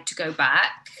decide to go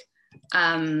back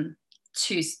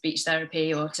to speech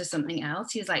therapy or to something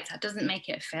else, he's like, that doesn't make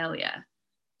it a failure.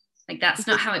 Like, that's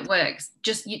not how it works.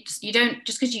 You don't,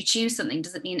 just because you choose something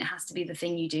doesn't mean it has to be the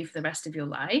thing you do for the rest of your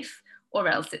life, or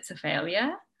else it's a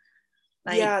failure.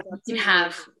 Like, yeah, you can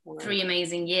have 3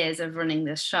 amazing years of running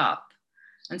this shop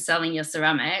and selling your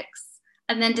ceramics,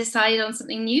 and then decide on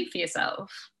something new for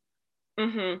yourself.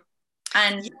 Mm-hmm.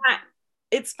 And yeah,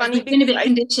 it's funny because been a bit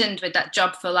conditioned with that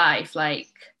job for life, like.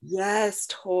 Yes,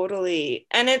 totally.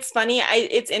 And it's funny,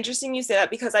 it's interesting you say that,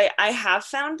 because I have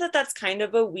found that that's kind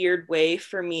of a weird way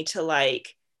for me to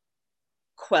like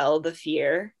quell the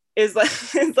fear. Is like,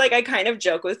 it's like I kind of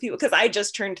joke with people, because I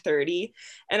just turned 30,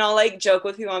 and I'll like joke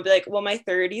with people. I'll be like, well, my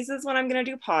 30s is when I'm gonna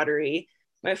do pottery,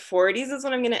 my 40s is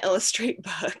when I'm gonna illustrate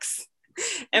books,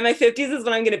 and my 50s is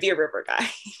when I'm gonna be a river guy.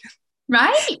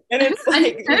 Right? And it's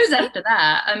like, and who's after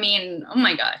that? I mean, oh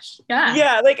my gosh.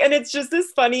 Yeah, like, and it's just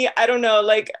this funny, I don't know,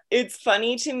 like, it's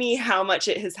funny to me how much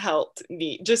it has helped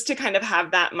me just to kind of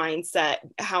have that mindset,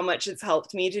 how much it's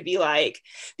helped me to be like,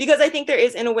 because I think there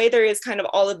is, in a way, there is kind of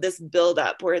all of this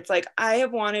buildup where it's like, I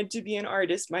have wanted to be an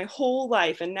artist my whole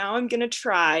life, and now I'm gonna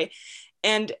try.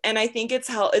 And I think it's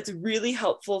really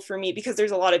helpful for me, because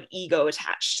there's a lot of ego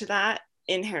attached to that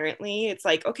inherently. It's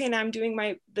like, okay, now I'm doing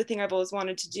the thing I've always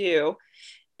wanted to do.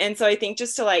 And so I think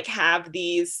just to like have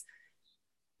these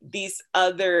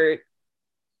other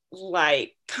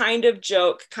like kind of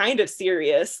joke, kind of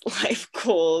serious life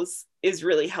goals is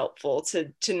really helpful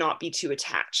to not be too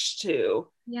attached to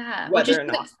whether or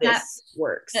not this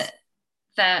works.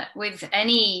 That with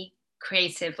any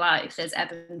creative life, there's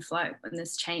ebb and flow, and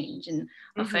there's change, and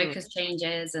our focus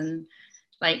changes, and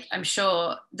like, I'm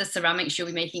sure the ceramics you'll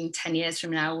be making 10 years from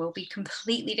now will be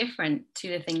completely different to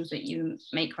the things that you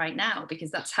make right now, because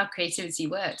that's how creativity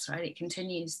works, right? It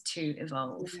continues to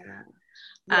evolve.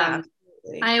 Yeah.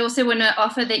 I also want to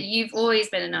offer that you've always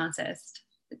been an artist.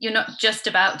 You're not just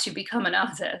about to become an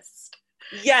artist.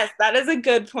 Yes, that is a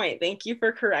good point. Thank you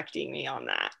for correcting me on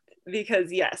that,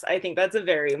 because yes, I think that's a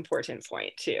very important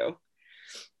point too.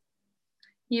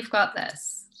 You've got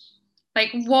this.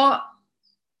 Like, what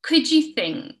could you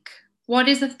think, what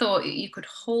is a thought that you could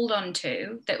hold on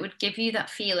to that would give you that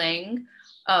feeling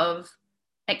of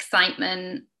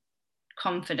excitement,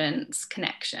 confidence,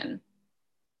 connection?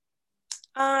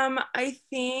 I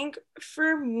think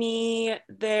for me, I'm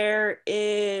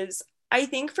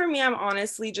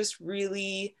honestly just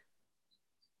really,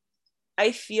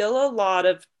 I feel a lot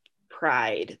of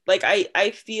pride. Like I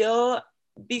feel,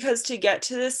 because to get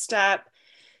to this step,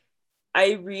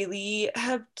 I really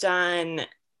have done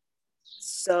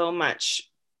so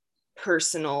much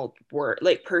personal work,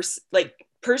 like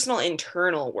personal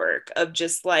internal work of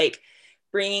just like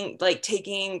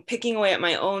picking away at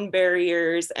my own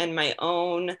barriers and my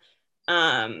own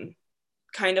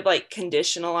kind of like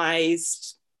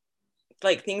conditionalized,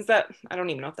 like things that I don't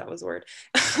even know if that was a word,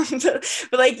 but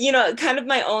like, you know, kind of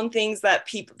my own things that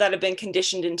people that have been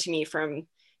conditioned into me from,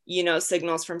 you know,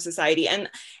 signals from society. And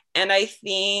I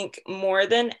think more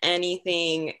than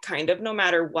anything, kind of no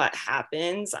matter what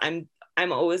happens, I'm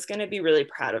always going to be really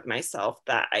proud of myself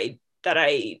that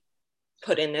I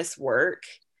put in this work.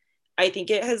 I think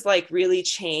it has like really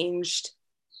changed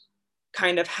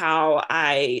kind of how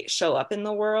I show up in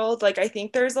the world. Like, I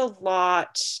think there's a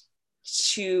lot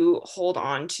to hold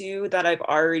on to that I've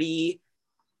already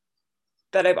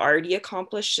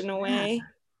accomplished in a way.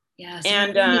 Yeah.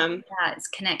 And it's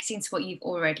connecting to what you've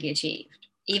already achieved,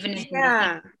 even if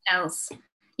nothing else,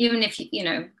 even if, you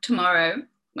know, tomorrow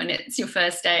when it's your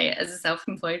first day as a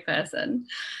self-employed person,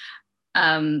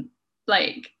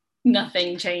 like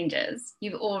nothing changes.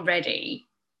 You've already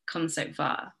come so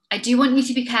far. I do want you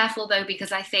to be careful though,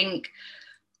 because I think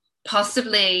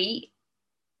possibly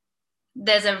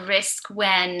there's a risk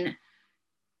when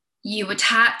you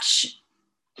attach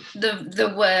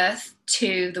the worth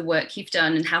to the work you've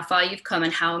done and how far you've come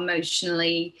and how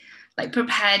emotionally like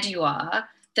prepared you are,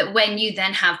 that when you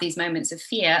then have these moments of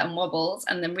fear and wobbles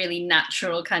and the really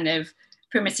natural kind of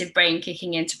primitive brain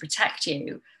kicking in to protect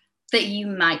you, that you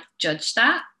might judge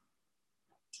that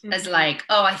as like,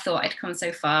 oh, I thought I'd come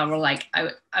so far, or like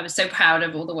I was so proud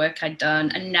of all the work I'd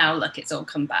done, and now look, it's all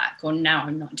come back, or now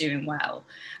I'm not doing well.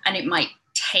 And it might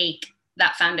take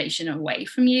that foundation away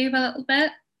from you a little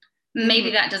bit.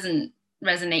 Maybe that doesn't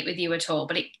resonate with you at all,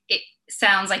 but it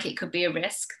sounds like it could be a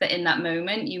risk that in that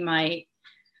moment you might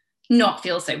not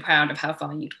feel so proud of how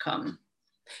far you'd come.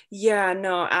 Yeah,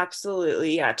 no,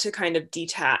 absolutely. Yeah, to kind of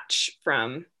detach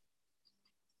from,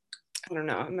 I don't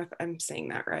know if I'm saying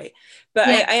that right, but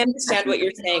yeah. I understand what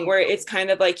you're saying, where it's kind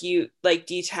of like you like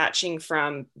detaching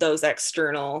from those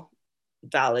external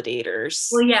validators.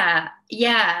 Well,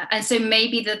 yeah. And so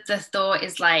maybe the thought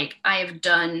is like, I have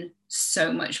done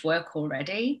so much work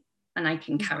already and I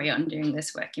can carry on doing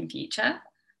this work in future,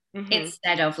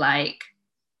 instead of like,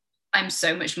 I'm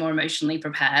so much more emotionally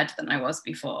prepared than I was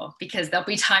before, because there'll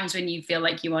be times when you feel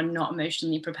like you are not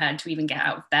emotionally prepared to even get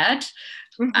out of bed.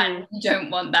 And you don't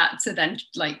want that to then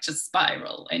like just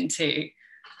spiral into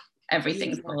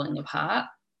everything's falling apart.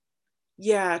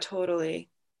 Yeah, totally.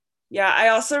 Yeah, I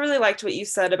also really liked what you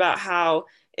said about how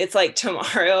it's like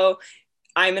tomorrow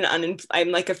I'm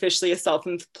like officially a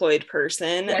self-employed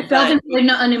person. Yeah, self-employed,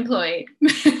 not unemployed.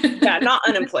 Yeah, not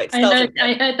unemployed. I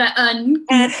heard that And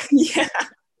yeah.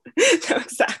 No,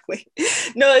 exactly.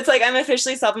 No, it's like I'm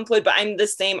officially self-employed, but I'm the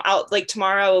same out. Like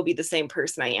tomorrow I will be the same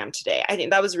person I am today. I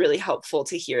think that was really helpful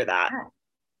to hear that.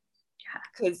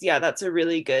 Because that's a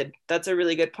really good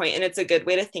point. And it's a good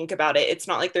way to think about it. It's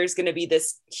not like there's going to be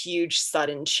this huge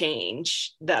sudden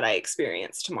change that I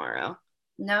experience tomorrow.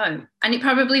 No. And it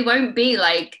probably won't be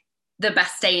like the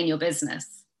best day in your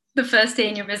business. The first day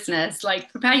in your business,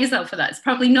 like prepare yourself for that. It's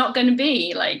probably not going to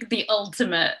be like the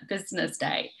ultimate business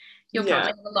day. You'll probably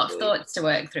have a lot of thoughts to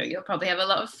work through. You'll probably have a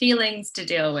lot of feelings to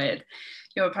deal with.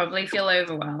 You'll probably feel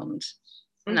overwhelmed.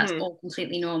 And that's all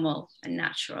completely normal and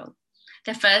natural.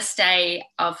 The first day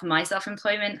of my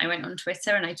self-employment, I went on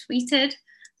Twitter and I tweeted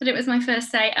that it was my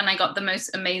first day, and I got the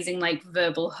most amazing like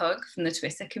verbal hug from the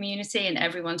Twitter community, and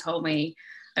everyone told me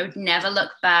I would never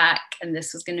look back, and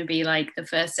this was going to be like the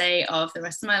first day of the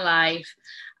rest of my life,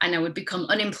 and I would become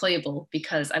unemployable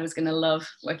because I was going to love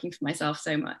working for myself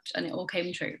so much, and it all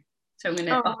came true. So I'm going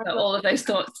to offer all of those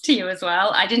thoughts to you as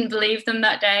well. I didn't believe them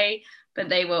that day, but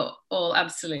they were all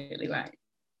absolutely right.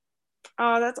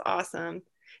 Oh, that's awesome.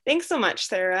 Thanks so much,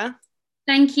 Sarah.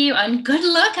 Thank you, and good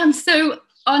luck. I'm so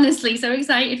honestly so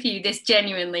excited for you. This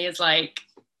genuinely is like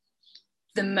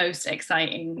the most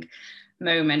exciting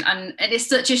moment, and it is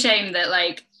such a shame that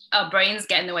like our brains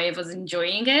get in the way of us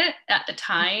enjoying it at the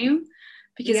time,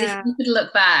 because if you could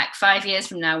look back 5 years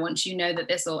from now, once you know that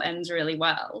this all ends really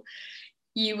well,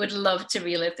 you would love to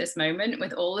relive this moment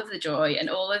with all of the joy and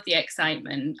all of the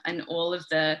excitement and all of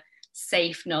the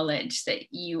safe knowledge that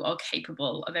you are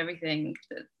capable of everything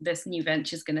that this new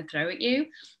venture is going to throw at you.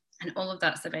 And all of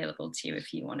that's available to you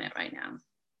if you want it right now.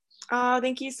 Oh,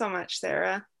 thank you so much,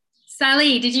 Sarah.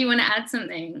 Sally, did you want to add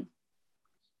something?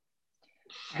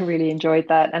 I really enjoyed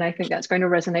that. And I think that's going to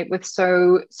resonate with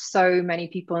so many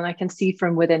people. And I can see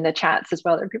from within the chats as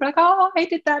well, there are people like, oh, I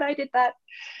did that.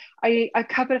 A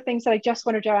couple of things that I just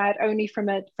wanted to add, only from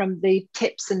the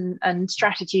tips and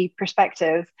strategy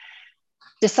perspective.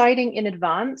 Deciding in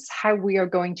advance how we are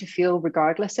going to feel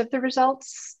regardless of the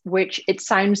results, which it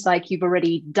sounds like you've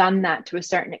already done that to a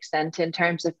certain extent, in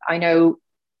terms of, I know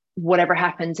whatever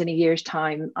happens in a year's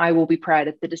time, I will be proud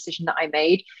of the decision that I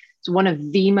made. It's one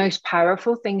of the most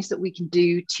powerful things that we can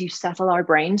do to settle our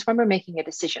brains when we're making a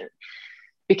decision.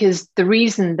 Because the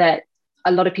reason that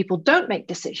a lot of people don't make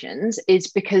decisions is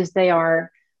because they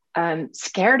are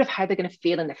scared of how they're going to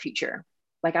feel in the future.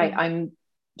 Like I'm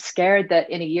scared that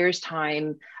in a year's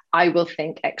time, I will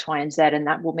think X, Y, and Z, and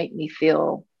that will make me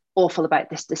feel awful about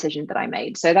this decision that I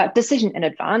made. So that decision in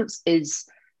advance is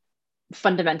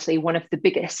fundamentally one of the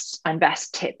biggest and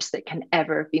best tips that can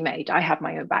ever be made. I have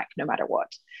my own back no matter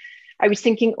what. I was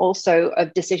thinking also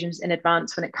of decisions in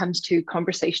advance when it comes to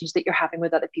conversations that you're having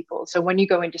with other people. So when you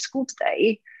go into school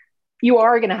today, you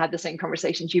are going to have the same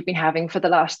conversations you've been having for the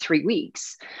last 3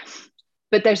 weeks.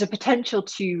 But there's a potential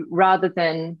to, rather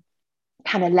than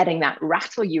kind of letting that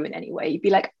rattle you in any way, you'd be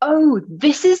like, oh,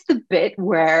 this is the bit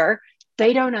where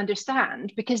they don't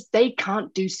understand because they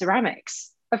can't do ceramics.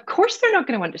 Of course they're not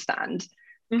going to understand.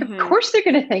 Of course they're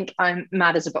going to think I'm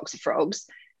mad as a box of frogs.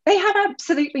 They have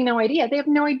absolutely no idea. They have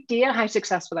no idea how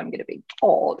successful I'm going to be.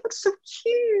 Oh, that's so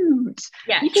cute.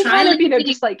 Yeah, you can kind of,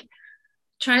 just like,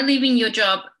 try leaving your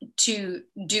job to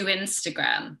do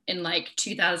Instagram in like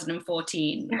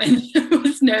 2014 when there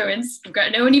was no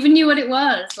Instagram. No one even knew what it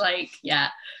was. Like, yeah,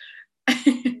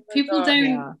 people God, don't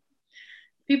Yeah.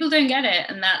 people don't get it,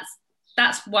 and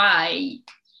that's why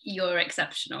you're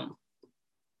exceptional.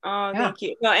 Oh, Yeah. thank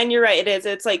you. No, and you're right. It is.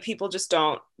 It's like people just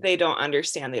don't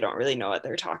understand. They don't really know what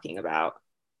they're talking about.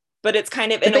 But it's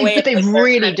kind of in a way, But they it's like they're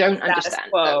really kind of don't status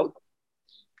understand, quo. though.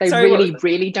 They Sorry, what was really, it?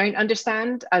 really don't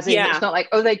understand. As in, Yeah. it's not like,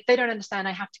 oh, they don't understand,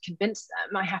 I have to convince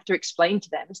them, I have to explain to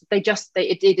them.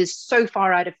 It is so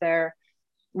far out of their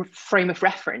frame of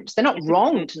reference. They're not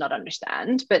wrong to not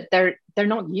understand, but they're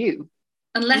not you.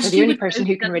 Unless The you only would person go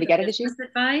who to can them really for get it is you. business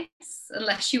advice,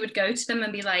 unless you would go to them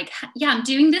and be like, yeah, I'm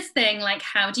doing this thing, like,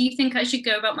 how do you think I should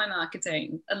go about my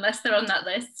marketing? Unless they're on that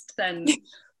list, then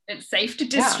it's safe to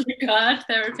disregard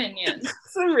their opinion.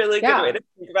 It's a really good way to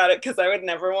think about it, because I would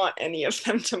never want any of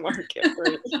them to market for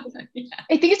me. Yeah.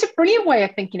 I think it's a brilliant way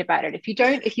of thinking about it.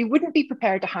 If you wouldn't be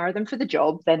prepared to hire them for the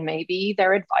job, then maybe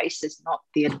their advice is not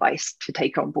the advice to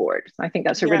take on board. I think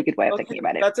that's a really good way of thinking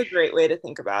about it. That's a great way to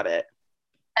think about it.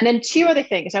 And then two other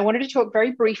things. I wanted to talk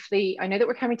very briefly. I know that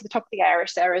we're coming to the top of the hour,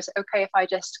 Sarah. Is it okay if I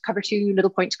just cover two little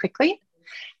points quickly?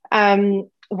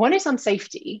 One is on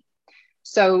safety.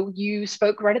 So you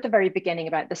spoke right at the very beginning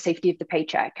about the safety of the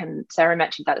paycheck, and Sarah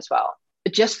mentioned that as well.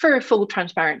 But just for full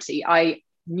transparency, I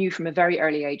knew from a very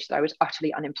early age that I was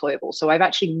utterly unemployable. So I've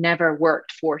actually never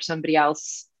worked for somebody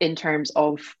else in terms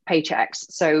of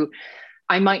paychecks. So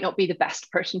I might not be the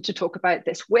best person to talk about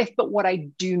this with, but what I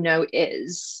do know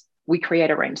is we create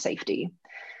our own safety.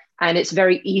 And it's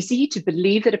very easy to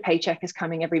believe that a paycheck is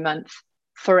coming every month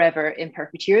forever in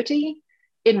perpetuity.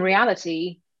 In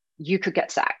reality, you could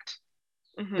get sacked.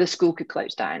 Mm-hmm. The school could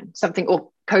close down, something, or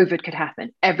COVID could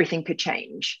happen, everything could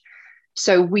change.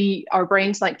 So our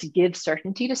brains like to give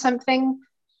certainty to something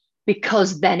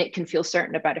because then it can feel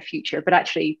certain about a future. But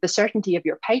actually, the certainty of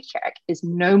your paycheck is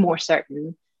no more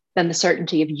certain than the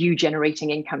certainty of you generating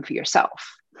income for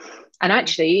yourself. And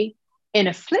actually, in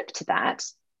a flip to that,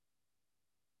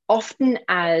 often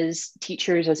as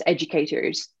teachers, as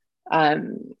educators,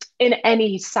 in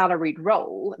any salaried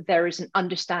role, there is an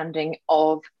understanding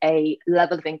of a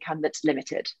level of income that's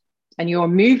limited. And you're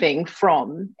moving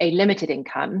from a limited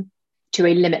income to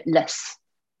a limitless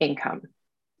income.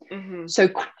 Mm-hmm. So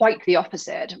quite the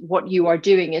opposite. What you are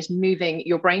doing is moving,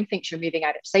 your brain thinks you're moving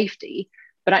out of safety,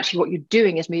 but actually what you're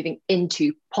doing is moving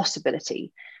into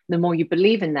possibility. The more you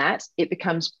believe in that, it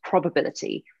becomes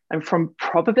probability. And from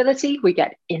probability, we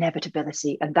get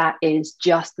inevitability. And that is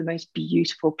just the most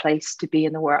beautiful place to be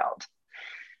in the world.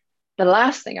 The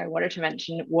last thing I wanted to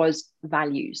mention was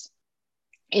values.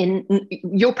 In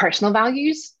your personal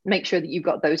values, make sure that you've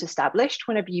got those established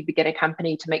whenever you begin a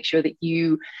company, to make sure that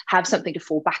you have something to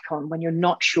fall back on when you're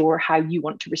not sure how you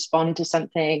want to respond to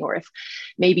something, or if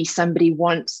maybe somebody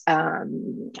wants, I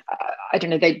don't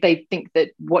know, they think that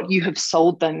what you have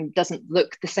sold them doesn't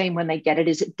look the same when they get it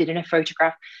as it did in a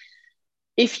photograph.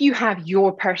 If you have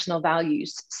your personal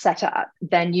values set up,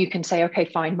 then you can say, okay,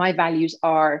 fine, my values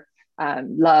are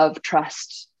love,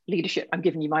 trust, leadership. I'm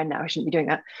giving you mine now. I shouldn't be doing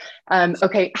that.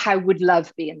 Okay, how would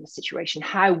love be in this situation?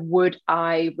 How would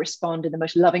I respond in the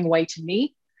most loving way to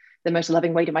me, the most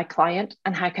loving way to my client?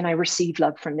 And how can I receive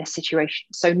love from this situation?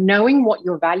 So knowing what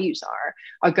your values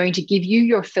are going to give you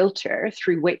your filter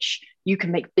through which you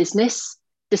can make business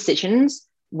decisions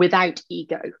without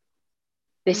ego.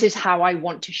 This is how I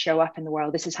want to show up in the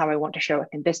world. This is how I want to show up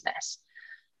in business.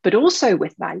 But also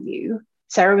with value,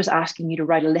 Sarah was asking you to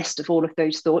write a list of all of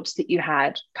those thoughts that you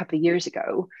had a couple of years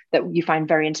ago that you find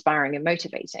very inspiring and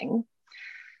motivating.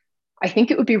 I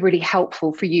think it would be really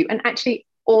helpful for you, and actually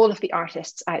all of the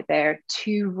artists out there,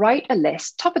 to write a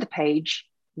list, top of the page.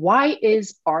 Why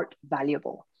is art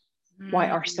valuable? Why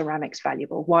are ceramics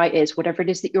valuable? Why is whatever it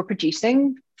is that you're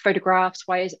producing, photographs,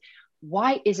 why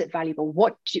is it valuable?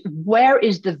 Where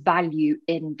is the value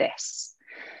in this?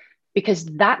 Because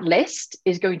that list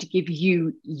is going to give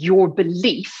you your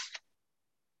belief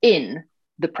in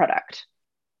the product.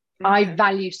 Mm-hmm. I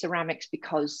value ceramics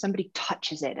because somebody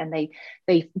touches it and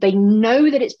they know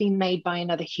that it's been made by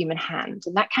another human hand.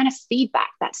 And that kind of feedback,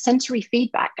 that sensory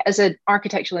feedback, as an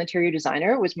architectural interior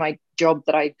designer, was my job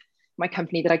my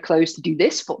company that I closed to do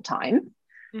this full time.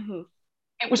 Mm-hmm.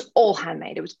 It was all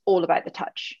handmade. It was all about the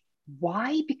touch.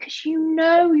 Why? Because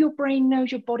your brain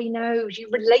knows, your body knows, you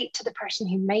relate to the person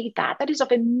who made that. That is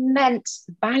of immense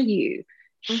value,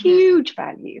 huge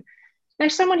value. Now,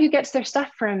 someone who gets their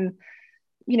stuff from,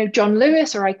 John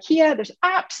Lewis or IKEA, there's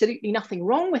absolutely nothing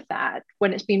wrong with that.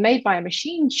 When it's been made by a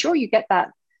machine, sure, you get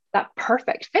that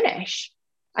perfect finish.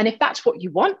 And if that's what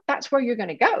you want, that's where you're going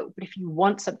to go. But if you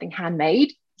want something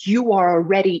handmade, you are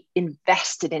already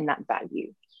invested in that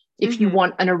value. If you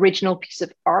want an original piece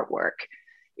of artwork,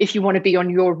 If you want to be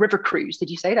on your river cruise, did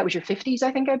you say that was your 50s?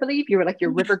 I believe you were like your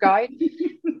river guide.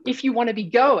 If you want to be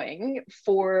going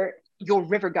for your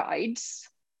river guides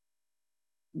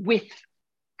with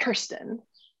Kirsten,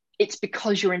 it's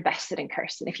because you're invested in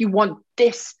Kirsten. If you want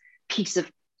this piece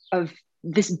of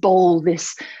this bowl,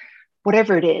 this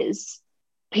whatever it is,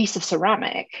 piece of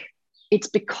ceramic, it's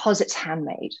because it's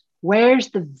handmade. Where's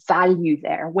the value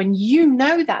there? When you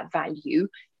know that value,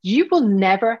 you will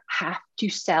never have to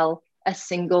sell a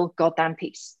single goddamn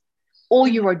piece. All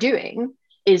you are doing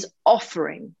is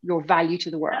offering your value to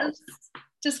the world.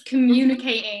 Just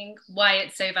communicating why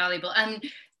it's so valuable. And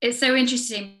it's so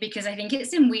interesting because I think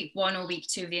it's in week 1 or week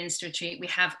 2 of the Insta retreat,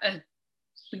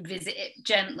 we visit it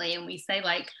gently and we say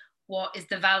like, what is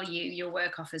the value your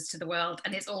work offers to the world?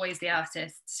 And it's always the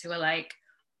artists who are like,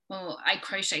 well, I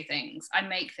crochet things, I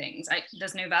make things,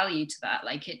 there's no value to that.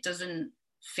 Like, it doesn't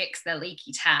fix their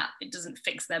leaky tap, it doesn't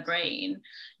fix their brain,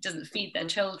 it doesn't feed their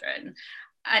children.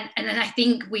 And then I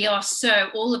think we are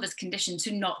all of us conditioned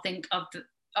to not think of the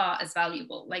art as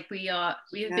valuable. Like we have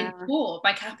been taught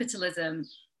by capitalism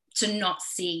to not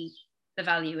see the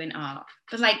value in art.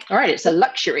 But like, all right, it's a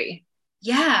luxury.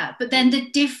 Yeah, but then the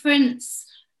difference,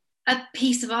 a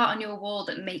piece of art on your wall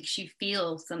that makes you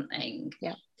feel something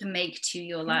to make to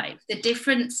your life, the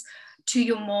difference to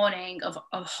your morning of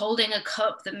holding a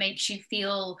cup that makes you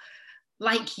feel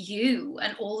like you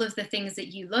and all of the things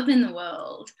that you love in the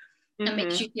world, and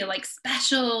makes you feel like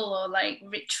special or like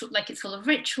ritual, like it's full of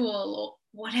ritual or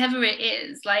whatever it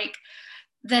is. Like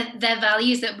they're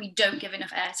values that we don't give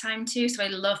enough airtime to. So I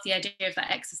love the idea of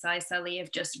that exercise, Sally,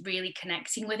 of just really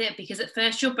connecting with it, because at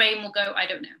first your brain will go, I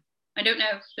don't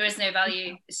know, there is no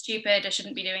value, it's stupid, I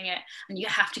shouldn't be doing it. And you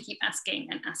have to keep asking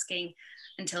and asking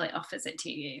until it offers it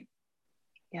to you.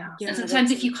 Yeah. And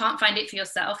sometimes if you can't find it for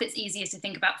yourself, it's easier to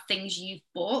think about things you've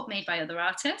bought made by other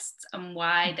artists and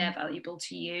why they're valuable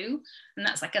to you. And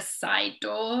that's like a side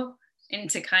door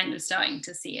into kind of starting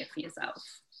to see it for yourself.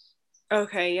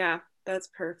 Okay, yeah, that's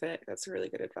perfect. That's really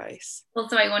good advice.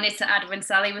 Also, I wanted to add, when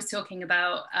Sally was talking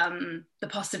about the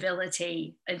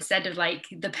possibility, instead of like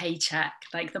the paycheck,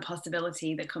 like the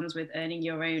possibility that comes with earning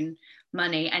your own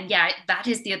money. And yeah, that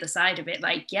is the other side of it.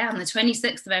 Like, yeah, on the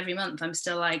 26th of every month, I'm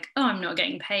still like, oh, I'm not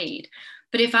getting paid.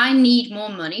 But if I need more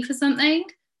money for something,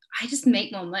 I just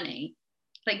make more money.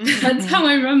 Like, that's how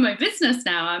I run my business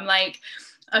now. I'm like,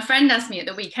 a friend asked me at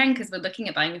the weekend, because we're looking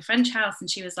at buying a French house, and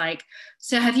she was like,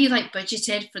 so have you like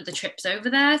budgeted for the trips over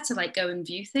there to like go and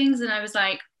view things? And I was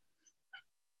like,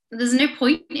 there's no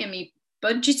point in me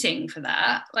budgeting for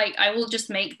that. Like, I will just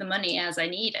make the money as I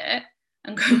need it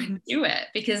and go and do it,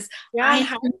 because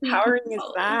how empowering is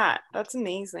that? That's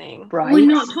amazing. Right. We're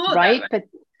not taught right. That,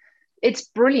 but it's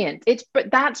brilliant. But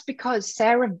that's because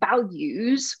Sarah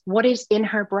values what is in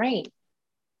her brain.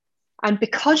 And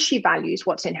because she values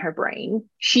what's in her brain,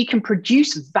 she can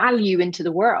produce value into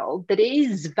the world that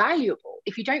is valuable.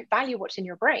 If you don't value what's in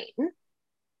your brain,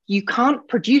 you can't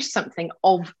produce something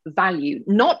of value.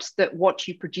 Not that what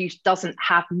you produce doesn't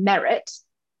have merit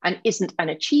and isn't an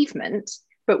achievement,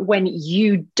 but when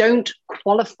you don't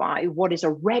qualify what is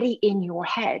already in your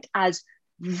head as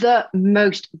the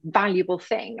most valuable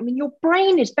thing. I mean, your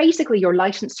brain is basically your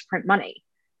license to print money.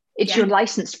 It's your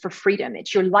license for freedom.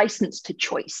 It's your license to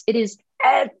choice. It is,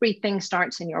 everything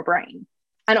starts in your brain.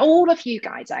 And all of you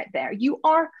guys out there, you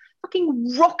are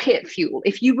fucking rocket fuel.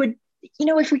 If you would,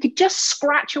 if we could just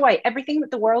scratch away everything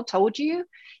that the world told you,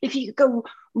 if you could go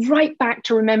right back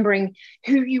to remembering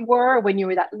who you were when you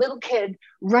were that little kid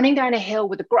running down a hill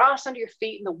with the grass under your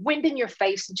feet and the wind in your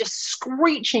face and just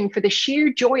screeching for the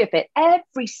sheer joy of it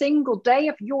every single day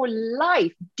of your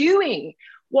life, doing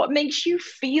what makes you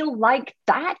feel like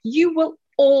that, you will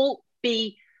all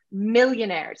be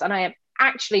millionaires. And I am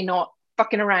actually not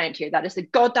fucking around here. That is the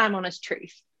goddamn honest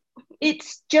truth.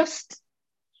 It's just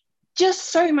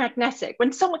so magnetic.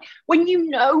 When you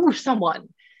know someone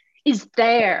is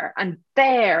there and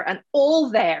all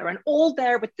there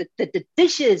with the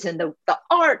dishes and the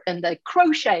art and the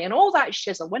crochet and all that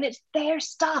shizzle, when it's their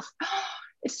stuff,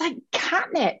 it's like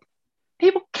catnip.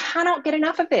 People cannot get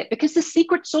enough of it because the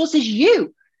secret sauce is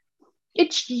you.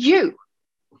 It's you.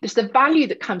 It's the value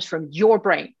that comes from your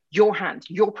brain, your hands,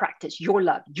 your practice, your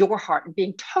love, your heart, and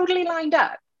being totally lined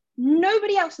up.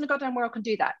 Nobody else in the goddamn world can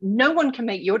do that. No one can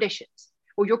make your dishes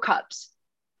or your cups.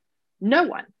 No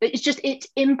one. It's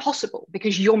impossible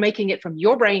because you're making it from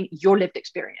your brain, your lived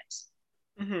experience.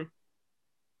 I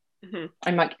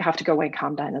might have to go away and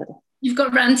calm down a little. You've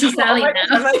got ranty Sally now.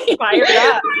 I'm like fired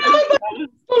up.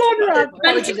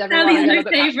 Ranty Sally's my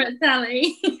favourite,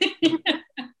 Sally.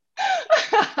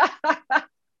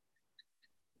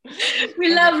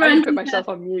 We love I Ranty. put myself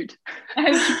on mute.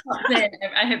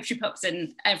 I hope she pops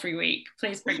in every week.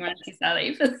 Please bring Ranty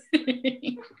Sally.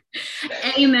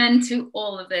 Amen to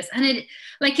all of this. And it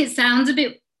can sound a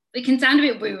bit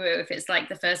woo-woo if it's like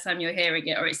the first time you're hearing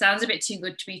it, or it sounds a bit too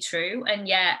good to be true. And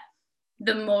yet,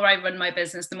 the more I run my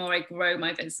business, the more I grow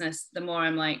my business, the more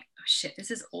I'm like, oh shit, this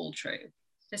is all true.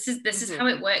 This is how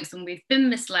it works. And we've been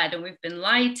misled and we've been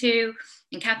lied to.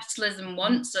 And capitalism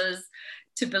wants us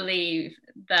to believe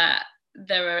that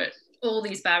there are all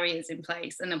these barriers in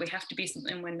place and that we have to be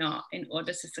something we're not in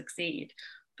order to succeed.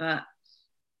 But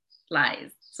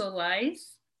lies. It's all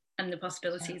lies. And the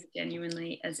possibilities are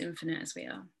genuinely as infinite as we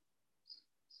are.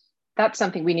 That's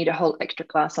something we need a whole extra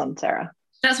class on, Sarah.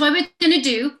 That's why we're going to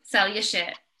do Sell Your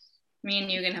Shit. Me and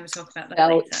you are going to have a talk about that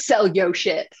later. Sell your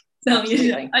shit. Sell your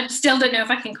shit. I still don't know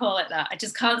if I can call it that. I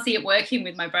just can't see it working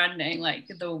with my branding, like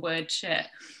the word shit.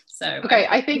 So okay,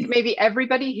 I think maybe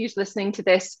everybody who's listening to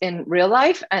this in real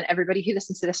life and everybody who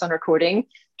listens to this on recording,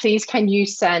 please can you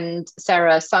send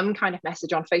Sarah some kind of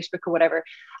message on Facebook or whatever.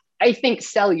 I think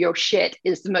Sell Your Shit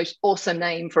is the most awesome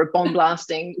name for a bomb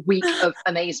blasting week of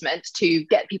amazement to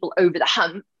get people over the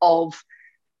hump of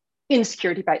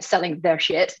insecurity about selling their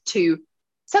shit to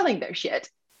selling their shit.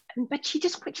 But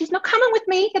she's not coming with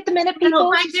me at the minute, people.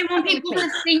 No, I don't want people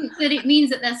to think that it means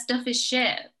that their stuff is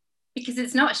shit, because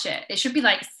it's not shit. It should be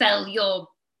like, sell your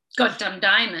goddamn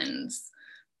diamonds.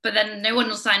 But then no one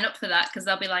will sign up for that because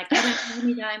they'll be like, I don't have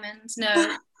any diamonds.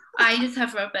 No, I just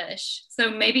have rubbish. So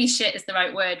maybe shit is the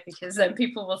right word, because then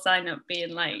people will sign up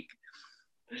being like...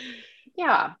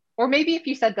 Yeah. Or maybe if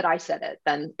you said that I said it,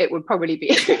 then it would probably be,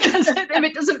 because if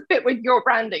it doesn't fit with your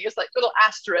branding, it's like little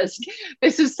asterisk.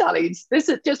 This is Sally's. This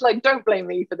is just like, don't blame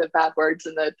me for the bad words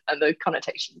and the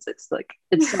connotations. It's like,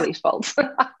 it's Sally's fault.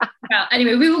 Well,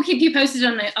 anyway, we will keep you posted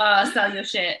on our Sell Your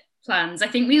Shit plans. I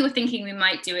think we were thinking we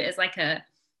might do it as like a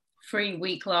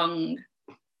 3-week-long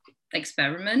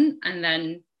experiment and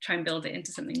then try and build it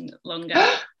into something longer.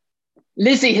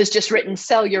 Lizzie has just written,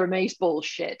 sell your amaze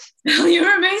bullshit. Sell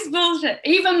your amaze bullshit.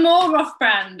 Even more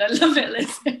off-brand. I love it,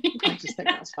 Lizzie. I just think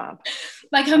that's fab.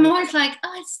 Like, I'm always like,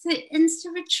 oh, it's the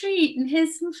Insta retreat and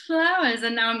here's some flowers.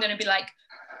 And now I'm going to be like,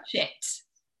 shit.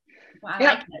 Well, I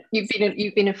like it.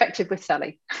 You've been effective with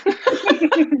Sally.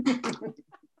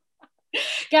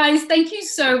 Guys, thank you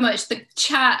so much. The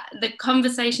chat, the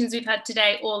conversations we've had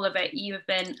today, all of it, you have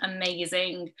been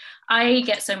amazing. I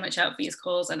get so much out of these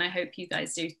calls and I hope you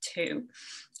guys do too.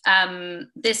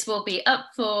 This will be up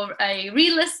for a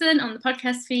re-listen on the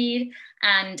podcast feed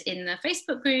and in the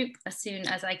Facebook group as soon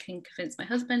as I can convince my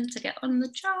husband to get on the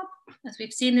job. As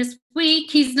we've seen this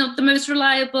week, he's not the most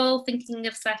reliable, thinking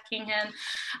of sacking him.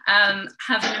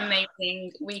 Have an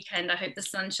amazing weekend. I hope the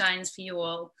sun shines for you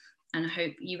all. And I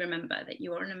hope you remember that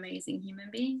you are an amazing human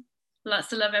being.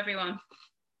 Lots of love, everyone.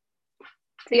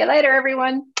 See you later,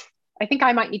 everyone. I think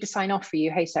I might need to sign off for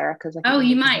you. Hey, Sarah, because I think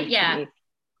you might, yeah.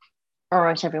 All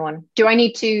right, everyone. Do I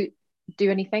need to do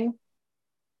anything?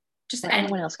 Just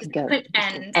anyone else can go. Click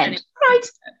end. Right.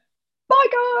 Bye,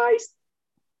 guys.